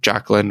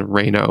 Jacqueline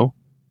Reynaud,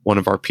 one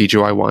of our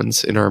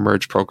PGY1s in our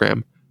Emerge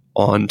program,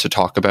 on to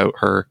talk about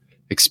her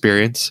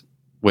experience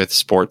with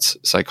sports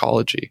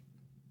psychology.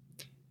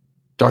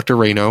 Dr.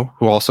 Reynaud,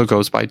 who also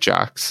goes by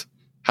Jax,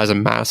 has a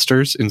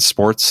master's in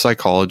sports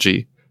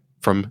psychology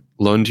from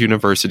Lund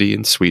University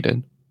in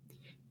Sweden.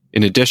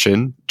 In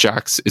addition,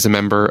 Jax is a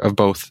member of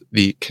both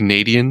the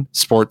Canadian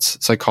Sports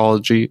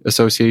Psychology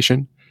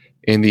Association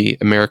and the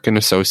American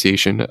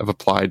Association of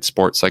Applied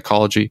Sports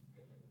Psychology,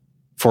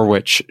 for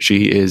which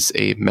she is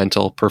a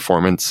mental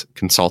performance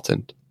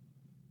consultant.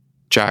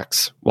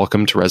 Jax,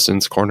 welcome to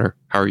Residence Corner.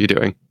 How are you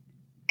doing?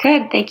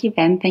 Good. Thank you,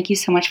 Ben. Thank you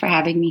so much for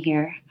having me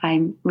here.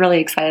 I'm really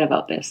excited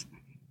about this.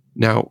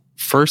 Now,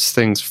 first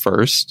things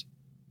first,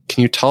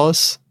 can you tell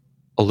us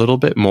a little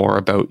bit more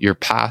about your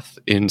path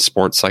in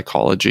sports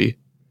psychology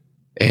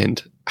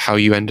and how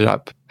you ended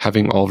up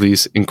having all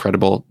these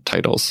incredible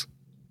titles?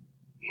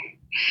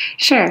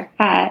 Sure.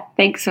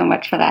 Thanks so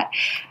much for that.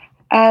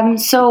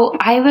 So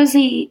I was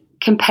a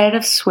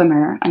competitive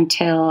swimmer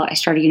until I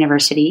started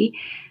university.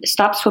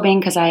 Stopped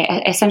swimming because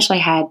I essentially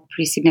had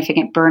pretty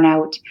significant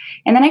burnout.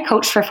 And then I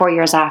coached for 4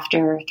 years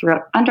after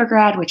throughout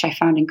undergrad, which I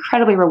found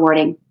incredibly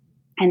rewarding.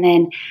 And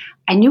then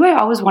I knew I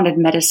always wanted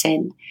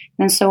medicine.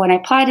 And so when I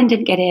applied and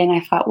didn't get in,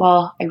 I thought,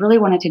 well, I really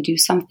wanted to do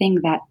something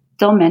that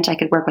still meant I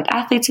could work with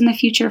athletes in the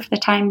future for the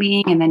time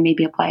being and then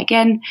maybe apply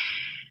again.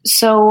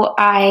 So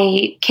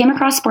I came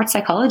across sports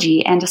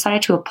psychology and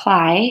decided to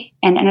apply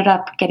and ended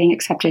up getting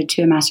accepted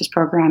to a master's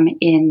program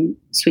in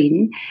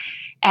Sweden.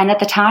 And at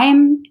the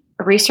time,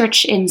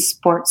 research in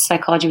sports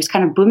psychology was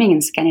kind of booming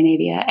in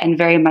Scandinavia and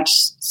very much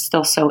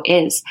still so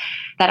is.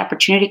 That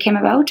opportunity came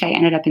about. I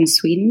ended up in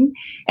Sweden,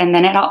 and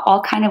then it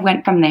all kind of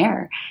went from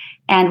there.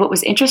 And what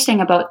was interesting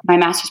about my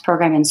master's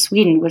program in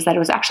Sweden was that it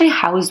was actually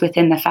housed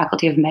within the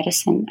Faculty of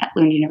Medicine at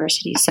Lund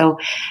University. So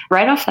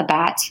right off the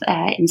bat,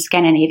 in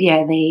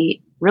Scandinavia,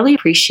 they really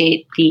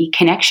appreciate the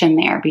connection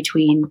there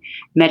between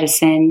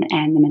medicine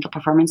and the mental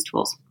performance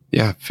tools.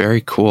 Yeah,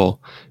 very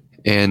cool.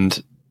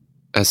 And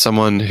as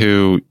someone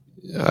who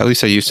at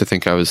least I used to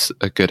think I was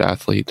a good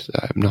athlete.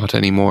 I'm not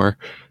anymore.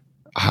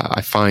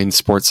 I find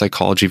sports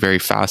psychology very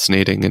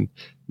fascinating. And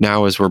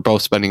now, as we're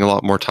both spending a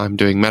lot more time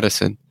doing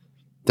medicine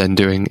than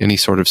doing any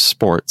sort of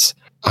sports,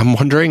 I'm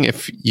wondering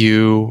if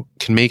you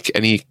can make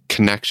any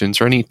connections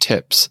or any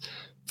tips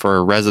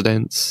for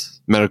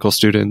residents, medical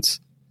students,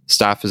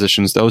 staff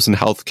physicians, those in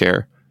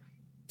healthcare,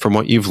 from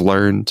what you've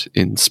learned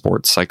in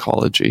sports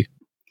psychology.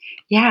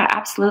 Yeah,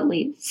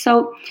 absolutely.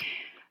 So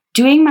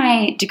doing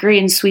my degree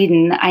in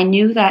Sweden, I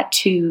knew that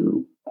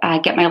to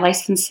get my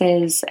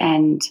licenses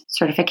and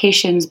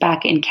certifications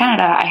back in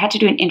Canada, I had to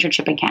do an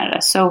internship in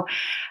Canada. So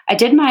I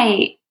did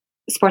my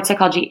sports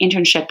psychology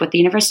internship with the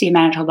University of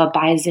Manitoba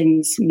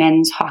Bison's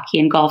men's hockey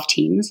and golf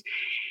teams.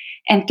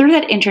 And through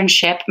that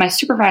internship, my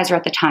supervisor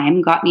at the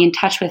time got me in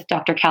touch with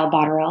Dr. Cal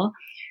Botterill,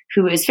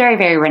 who is very,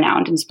 very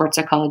renowned in sports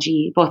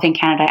psychology, both in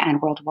Canada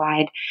and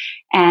worldwide.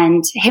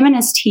 And him and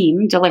his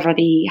team deliver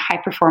the high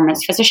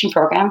performance physician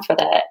program for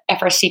the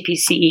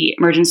FRCPC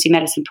emergency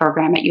medicine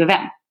program at U of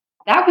M.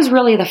 That was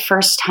really the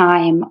first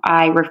time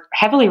I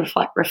heavily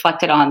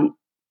reflected on,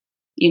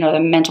 the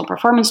mental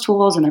performance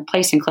tools and their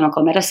place in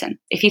clinical medicine.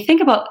 If you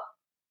think about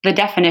the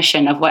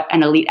definition of what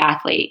an elite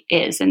athlete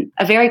is, and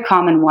a very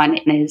common one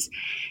is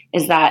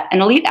that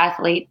an elite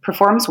athlete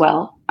performs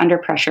well under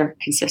pressure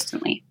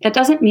consistently. That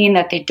doesn't mean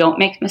that they don't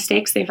make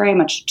mistakes. They very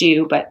much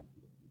do, but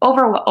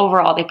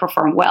overall they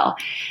perform well.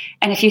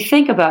 And if you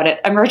think about it,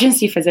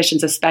 emergency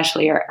physicians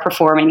especially are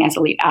performing as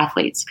elite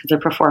athletes because they're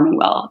performing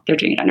well. They're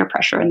doing it under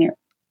pressure and they're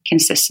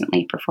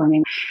consistently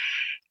performing.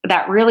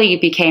 That really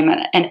became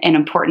an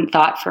important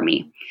thought for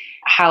me,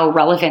 how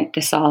relevant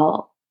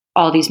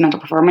all these mental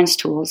performance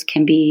tools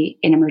can be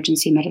in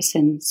emergency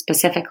medicine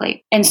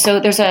specifically. And so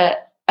there's a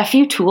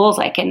few tools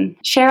I can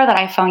share that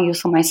I found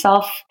useful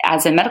myself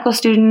as a medical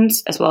student,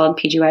 as well in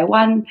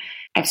PGY1.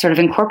 I've sort of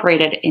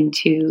incorporated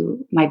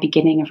into my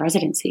beginning of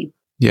residency.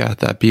 Yeah,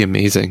 that'd be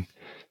amazing.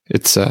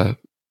 It's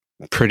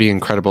pretty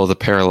incredible, the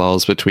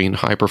parallels between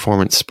high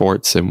performance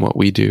sports and what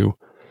we do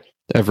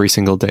every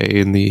single day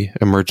in the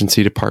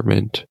emergency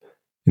department,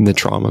 in the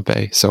trauma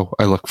bay. So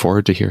I look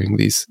forward to hearing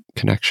these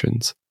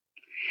connections.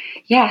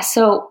 Yeah,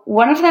 so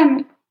one of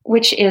them,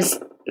 which is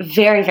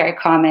very, very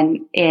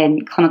common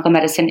in clinical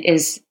medicine,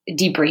 is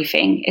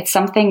debriefing. It's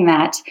something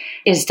that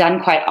is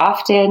done quite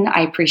often.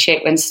 I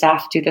appreciate when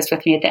staff do this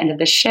with me at the end of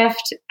the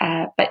shift.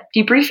 But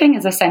debriefing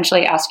is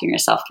essentially asking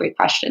yourself 3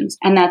 questions.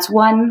 And that's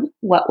 1,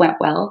 what went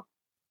well?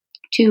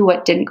 2,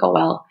 what didn't go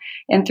well?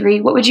 And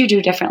 3, what would you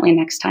do differently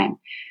next time?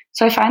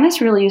 So I find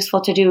this really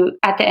useful to do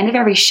at the end of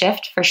every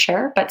shift for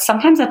sure, but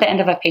sometimes at the end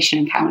of a patient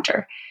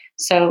encounter.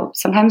 So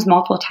sometimes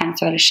multiple times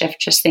throughout a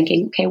shift, just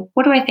thinking, okay,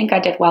 what do I think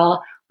I did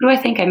well? What do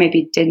I think I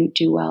maybe didn't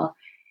do well?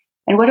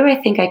 And what do I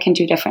think I can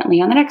do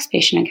differently on the next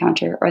patient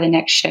encounter or the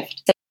next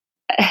shift?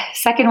 The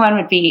second one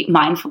would be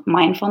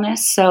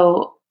mindfulness.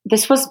 So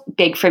this was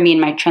big for me in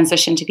my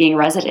transition to being a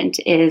resident,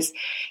 is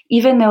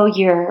even though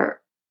you're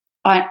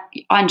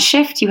on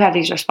shift, you have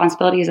these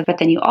responsibilities, but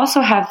then you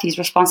also have these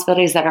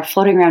responsibilities that are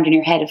floating around in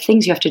your head of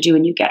things you have to do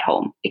when you get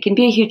home. It can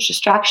be a huge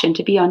distraction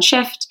to be on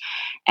shift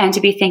and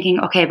to be thinking,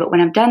 okay, but when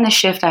I'm done this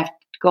shift, I have to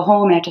go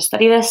home and I have to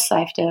study this.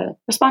 I have to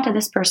respond to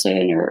this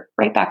person or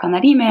write back on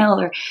that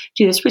email or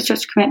do this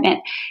research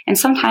commitment. And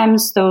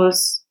sometimes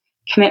those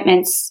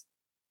commitments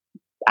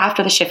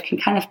after the shift can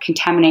kind of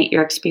contaminate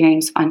your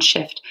experience on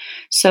shift.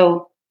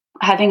 So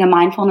having a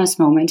mindfulness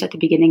moment at the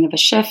beginning of a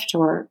shift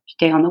or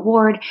day on the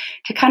ward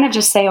to kind of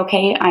just say,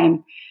 okay,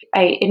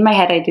 in my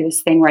head, I do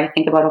this thing where I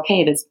think about,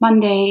 okay, it is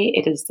Monday,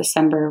 it is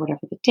December, whatever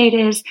the date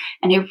is,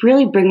 and I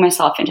really bring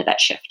myself into that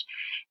shift.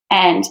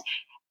 And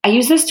I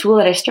use this tool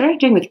that I started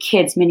doing with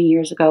kids many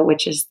years ago,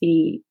 which is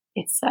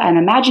it's an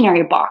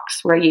imaginary box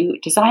where you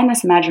design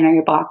this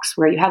imaginary box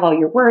where you have all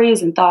your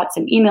worries and thoughts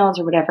and emails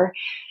or whatever,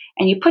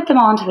 and you put them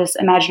all into this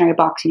imaginary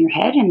box in your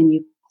head, and then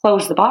you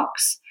close the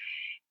box.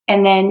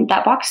 And then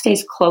that box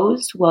stays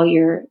closed while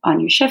you're on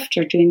your shift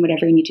or doing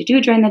whatever you need to do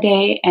during the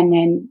day. And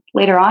then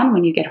later on,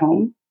 when you get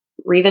home,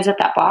 revisit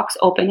that box,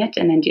 open it,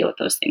 and then deal with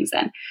those things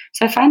then.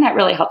 So I find that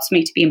really helps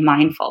me to be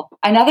mindful.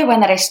 Another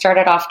one that I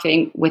started off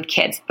doing with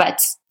kids,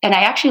 and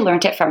I actually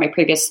learned it from my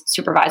previous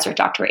supervisor,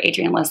 Dr.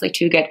 Adrienne Leslie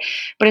Toogood,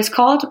 but it's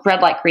called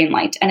Red Light, Green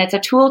Light, and it's a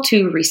tool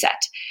to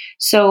reset.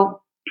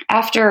 So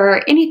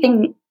after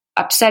anything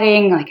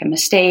upsetting, like a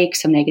mistake,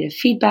 some negative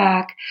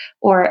feedback,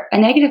 or a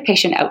negative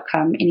patient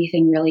outcome,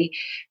 anything really,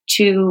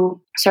 to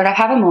sort of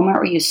have a moment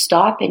where you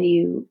stop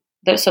and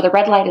so the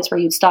red light is where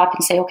you'd stop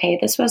and say, okay,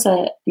 this was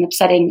an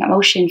upsetting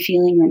emotion,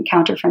 feeling, or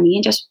encounter for me,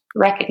 and just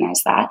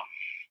recognize that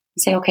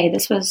and say, okay,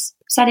 this was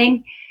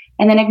upsetting,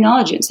 and then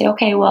acknowledge it and say,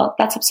 okay, well,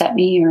 that's upset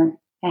me, or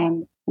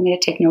I'm going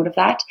to take note of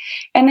that.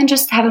 And then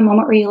just have a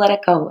moment where you let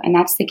it go. And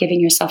that's the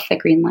giving yourself the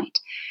green light.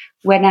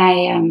 When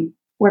I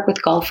work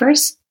with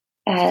golfers,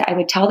 I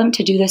would tell them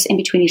to do this in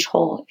between each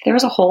hole. If there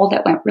was a hole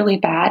that went really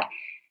bad,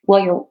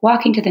 while you're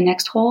walking to the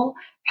next hole,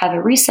 have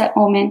a reset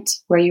moment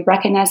where you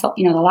recognize that,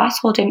 the last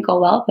hole didn't go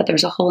well, but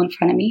there's a hole in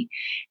front of me.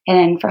 And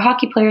then for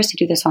hockey players to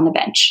do this on the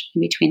bench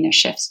in between their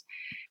shifts.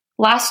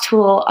 Last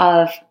tool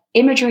of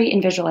imagery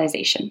and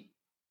visualization.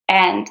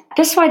 And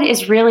this one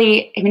is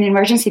really,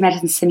 emergency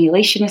medicine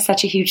simulation is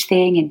such a huge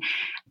thing. And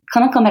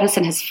clinical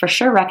medicine has for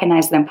sure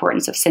recognized the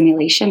importance of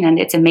simulation. And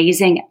it's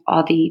amazing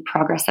all the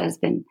progress that has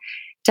been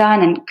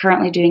done and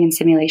currently doing in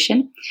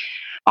simulation.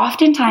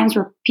 Oftentimes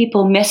where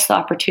people miss the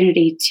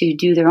opportunity to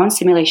do their own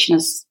simulation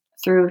is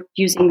through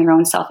using their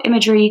own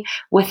self-imagery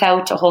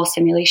without a whole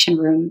simulation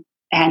room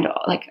and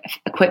like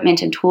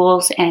equipment and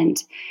tools.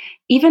 And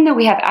even though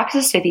we have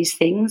access to these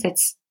things,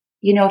 it's,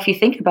 if you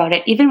think about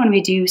it, even when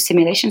we do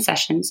simulation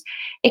sessions,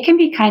 it can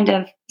be kind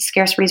of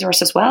scarce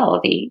resource as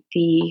well.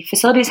 The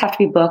facilities have to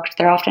be booked.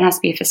 There often has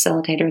to be a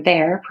facilitator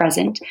there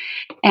present.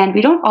 And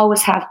we don't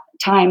always have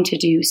time to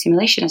do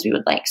simulation as we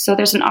would like. So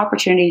there's an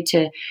opportunity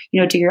to,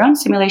 do your own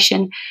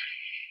simulation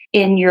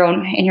in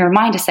your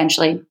mind,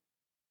 essentially.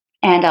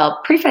 And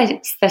I'll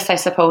preface this, I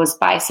suppose,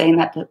 by saying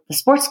that the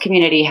sports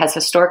community has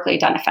historically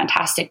done a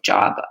fantastic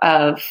job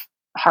of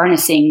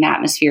harnessing the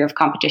atmosphere of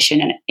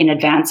competition in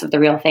advance of the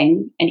real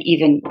thing, and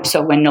even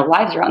so when no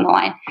lives are on the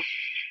line.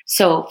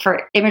 So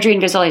for imagery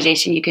and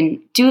visualization, you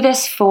can do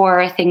this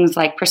for things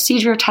like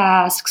procedure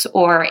tasks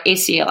or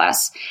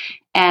ACLS.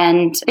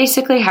 And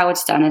basically how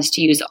it's done is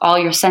to use all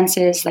your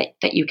senses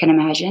that you can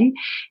imagine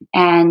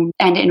and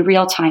in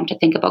real time to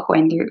think about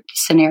going through the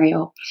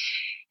scenario.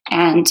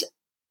 And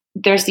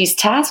there's these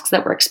tasks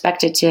that we're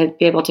expected to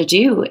be able to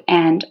do,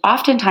 and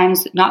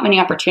oftentimes not many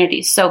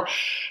opportunities. So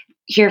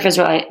here,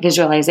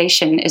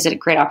 visualization is a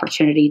great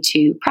opportunity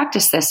to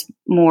practice this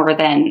more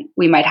than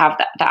we might have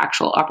the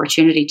actual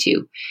opportunity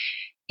to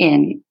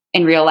in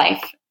real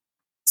life.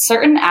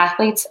 Certain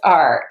athletes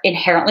are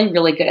inherently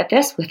really good at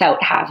this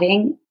without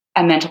having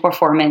a mental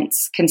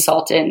performance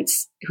consultant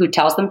who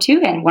tells them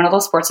to, and one of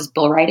those sports is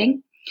bull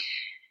riding.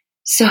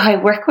 So I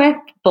work with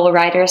bull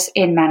riders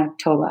in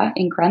Manitoba,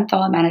 in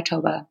Grenthal,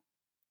 Manitoba.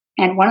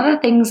 And one of the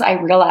things I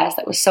realized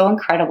that was so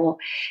incredible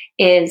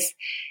is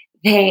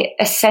they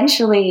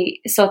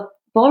essentially, so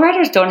bull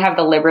riders don't have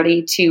the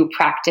liberty to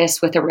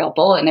practice with a real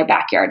bull in their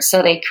backyard.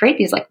 So they create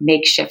these like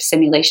makeshift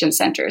simulation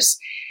centers.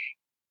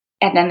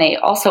 And then they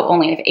also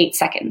only have 8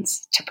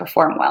 seconds to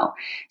perform well.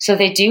 So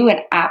they do an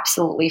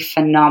absolutely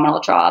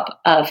phenomenal job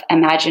of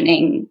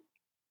imagining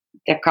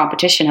their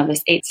competition of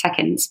this 8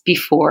 seconds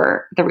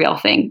before the real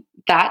thing.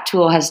 That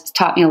tool has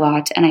taught me a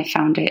lot, and I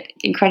found it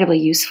incredibly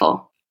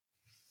useful.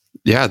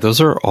 Yeah,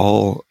 those are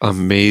all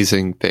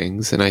amazing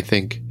things. And I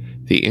think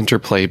the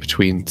interplay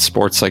between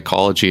sports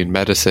psychology and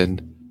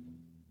medicine,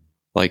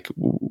 like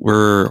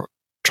we're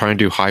trying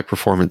to do high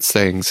performance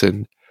things,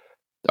 and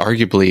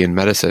arguably in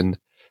medicine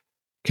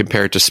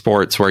compared to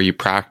sports where you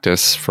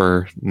practice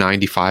for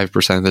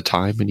 95% of the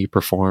time and you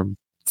perform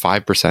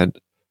 5%,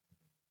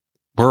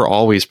 we're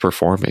always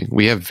performing.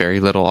 We have very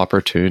little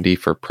opportunity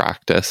for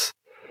practice.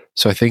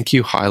 So I think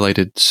you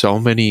highlighted so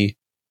many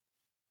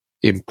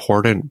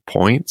important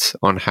points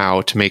on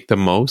how to make the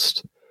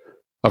most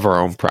of our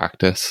own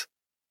practice.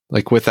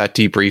 Like with that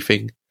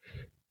debriefing,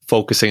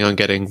 focusing on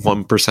getting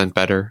 1%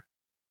 better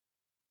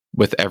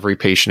with every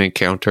patient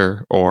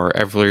encounter or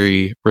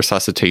every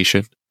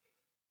resuscitation.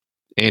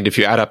 And if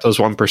you add up those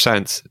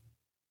 1%,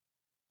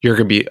 you're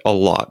going to be a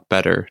lot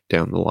better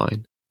down the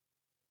line.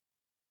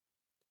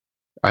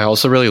 I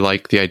also really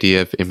like the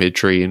idea of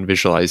imagery and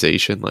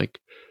visualization. Like,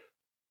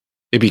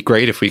 it'd be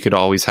great if we could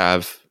always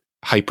have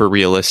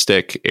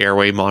hyper-realistic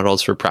airway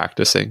models for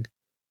practicing.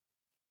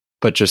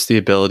 But just the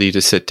ability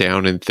to sit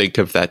down and think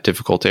of that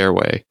difficult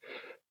airway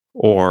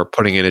or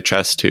putting in a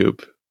chest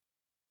tube.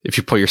 If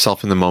you put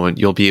yourself in the moment,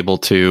 you'll be able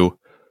to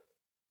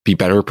be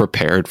better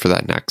prepared for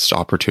that next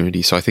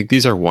opportunity. So I think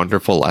these are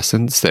wonderful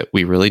lessons that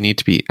we really need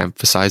to be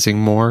emphasizing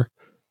more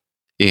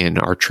in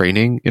our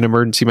training in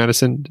emergency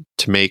medicine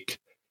to make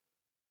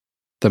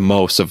the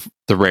most of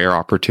the rare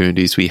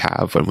opportunities we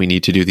have when we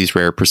need to do these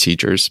rare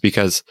procedures.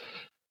 Because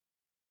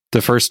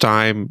the first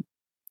time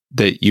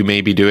that you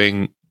may be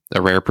doing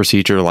a rare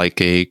procedure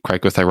like a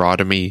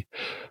cricothyrotomy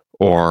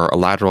or a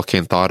lateral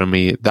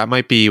canthotomy, that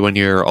might be when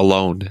you're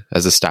alone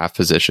as a staff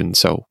physician.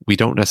 So we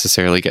don't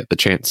necessarily get the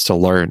chance to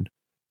learn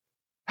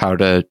how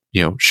to,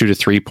 shoot a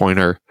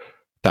 3-pointer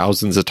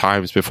thousands of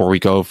times before we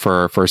go for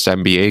our first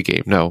NBA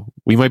game. No,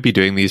 we might be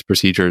doing these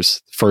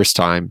procedures first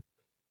time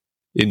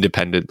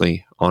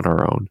independently on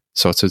our own.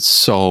 So it's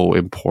so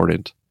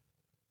important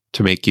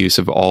to make use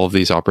of all of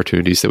these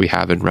opportunities that we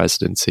have in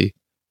residency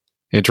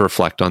and to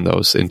reflect on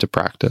those into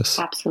practice.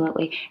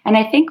 Absolutely. And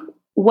I think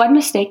one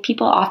mistake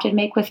people often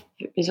make with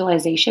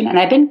visualization, and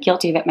I've been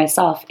guilty of it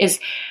myself, is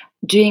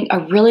doing a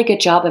really good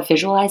job of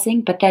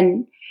visualizing, but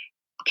then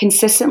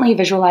consistently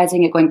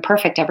visualizing it going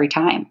perfect every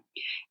time.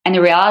 And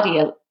the reality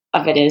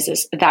of it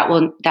is that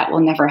will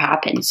never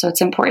happen. So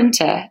it's important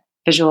to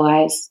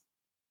visualize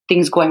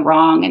things going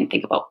wrong and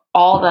think about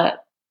all the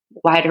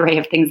wide array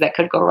of things that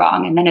could go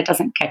wrong. And then it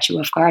doesn't catch you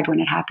off guard when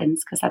it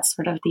happens, because that's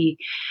sort of the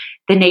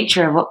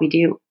nature of what we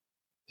do.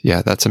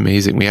 Yeah, that's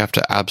amazing. We have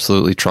to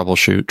absolutely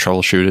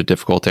troubleshoot a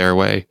difficult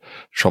airway,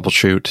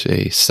 troubleshoot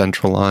a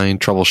central line,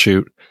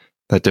 troubleshoot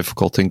that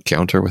difficult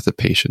encounter with a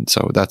patient.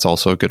 So that's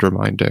also a good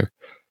reminder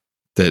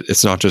that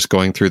it's not just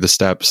going through the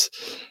steps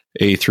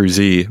A through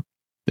Z.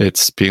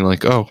 It's being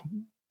like, oh,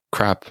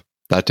 crap,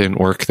 that didn't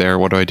work there.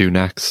 What do I do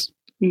next?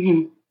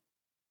 Mm-hmm.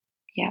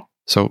 Yeah.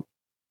 So,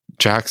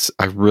 Jax,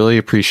 I really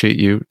appreciate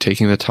you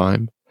taking the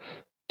time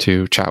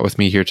to chat with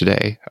me here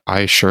today.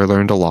 I sure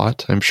learned a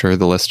lot. I'm sure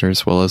the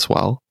listeners will as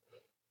well.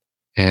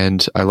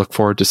 And I look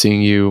forward to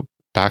seeing you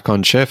back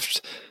on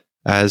shift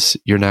as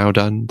you're now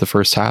done the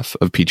first half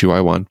of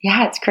PGY1.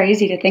 Yeah, it's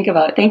crazy to think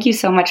about. Thank you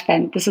so much,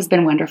 Ben. This has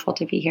been wonderful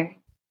to be here.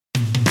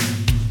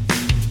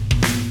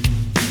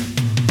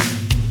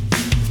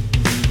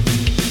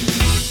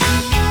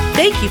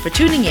 Thank you for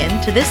tuning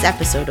in to this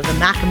episode of the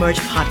MacEmerge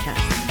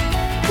podcast.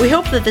 We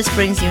hope that this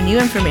brings you new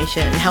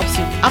information and helps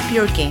you up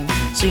your game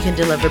so you can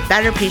deliver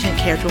better patient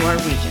care to our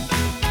region.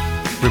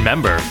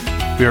 Remember,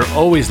 we are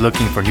always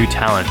looking for new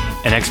talent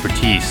and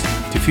expertise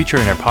to feature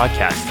in our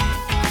podcast.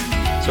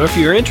 So if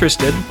you're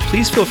interested,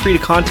 please feel free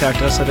to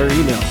contact us at our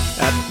email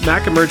at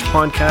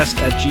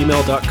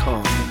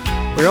macemergepodcast@gmail.com.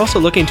 We're also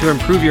looking to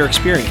improve your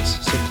experience,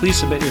 so please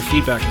submit your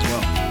feedback as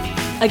well.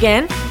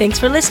 Again, thanks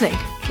for listening.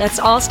 Let's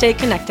all stay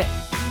connected.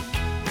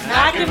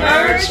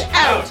 MacEmerge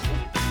out!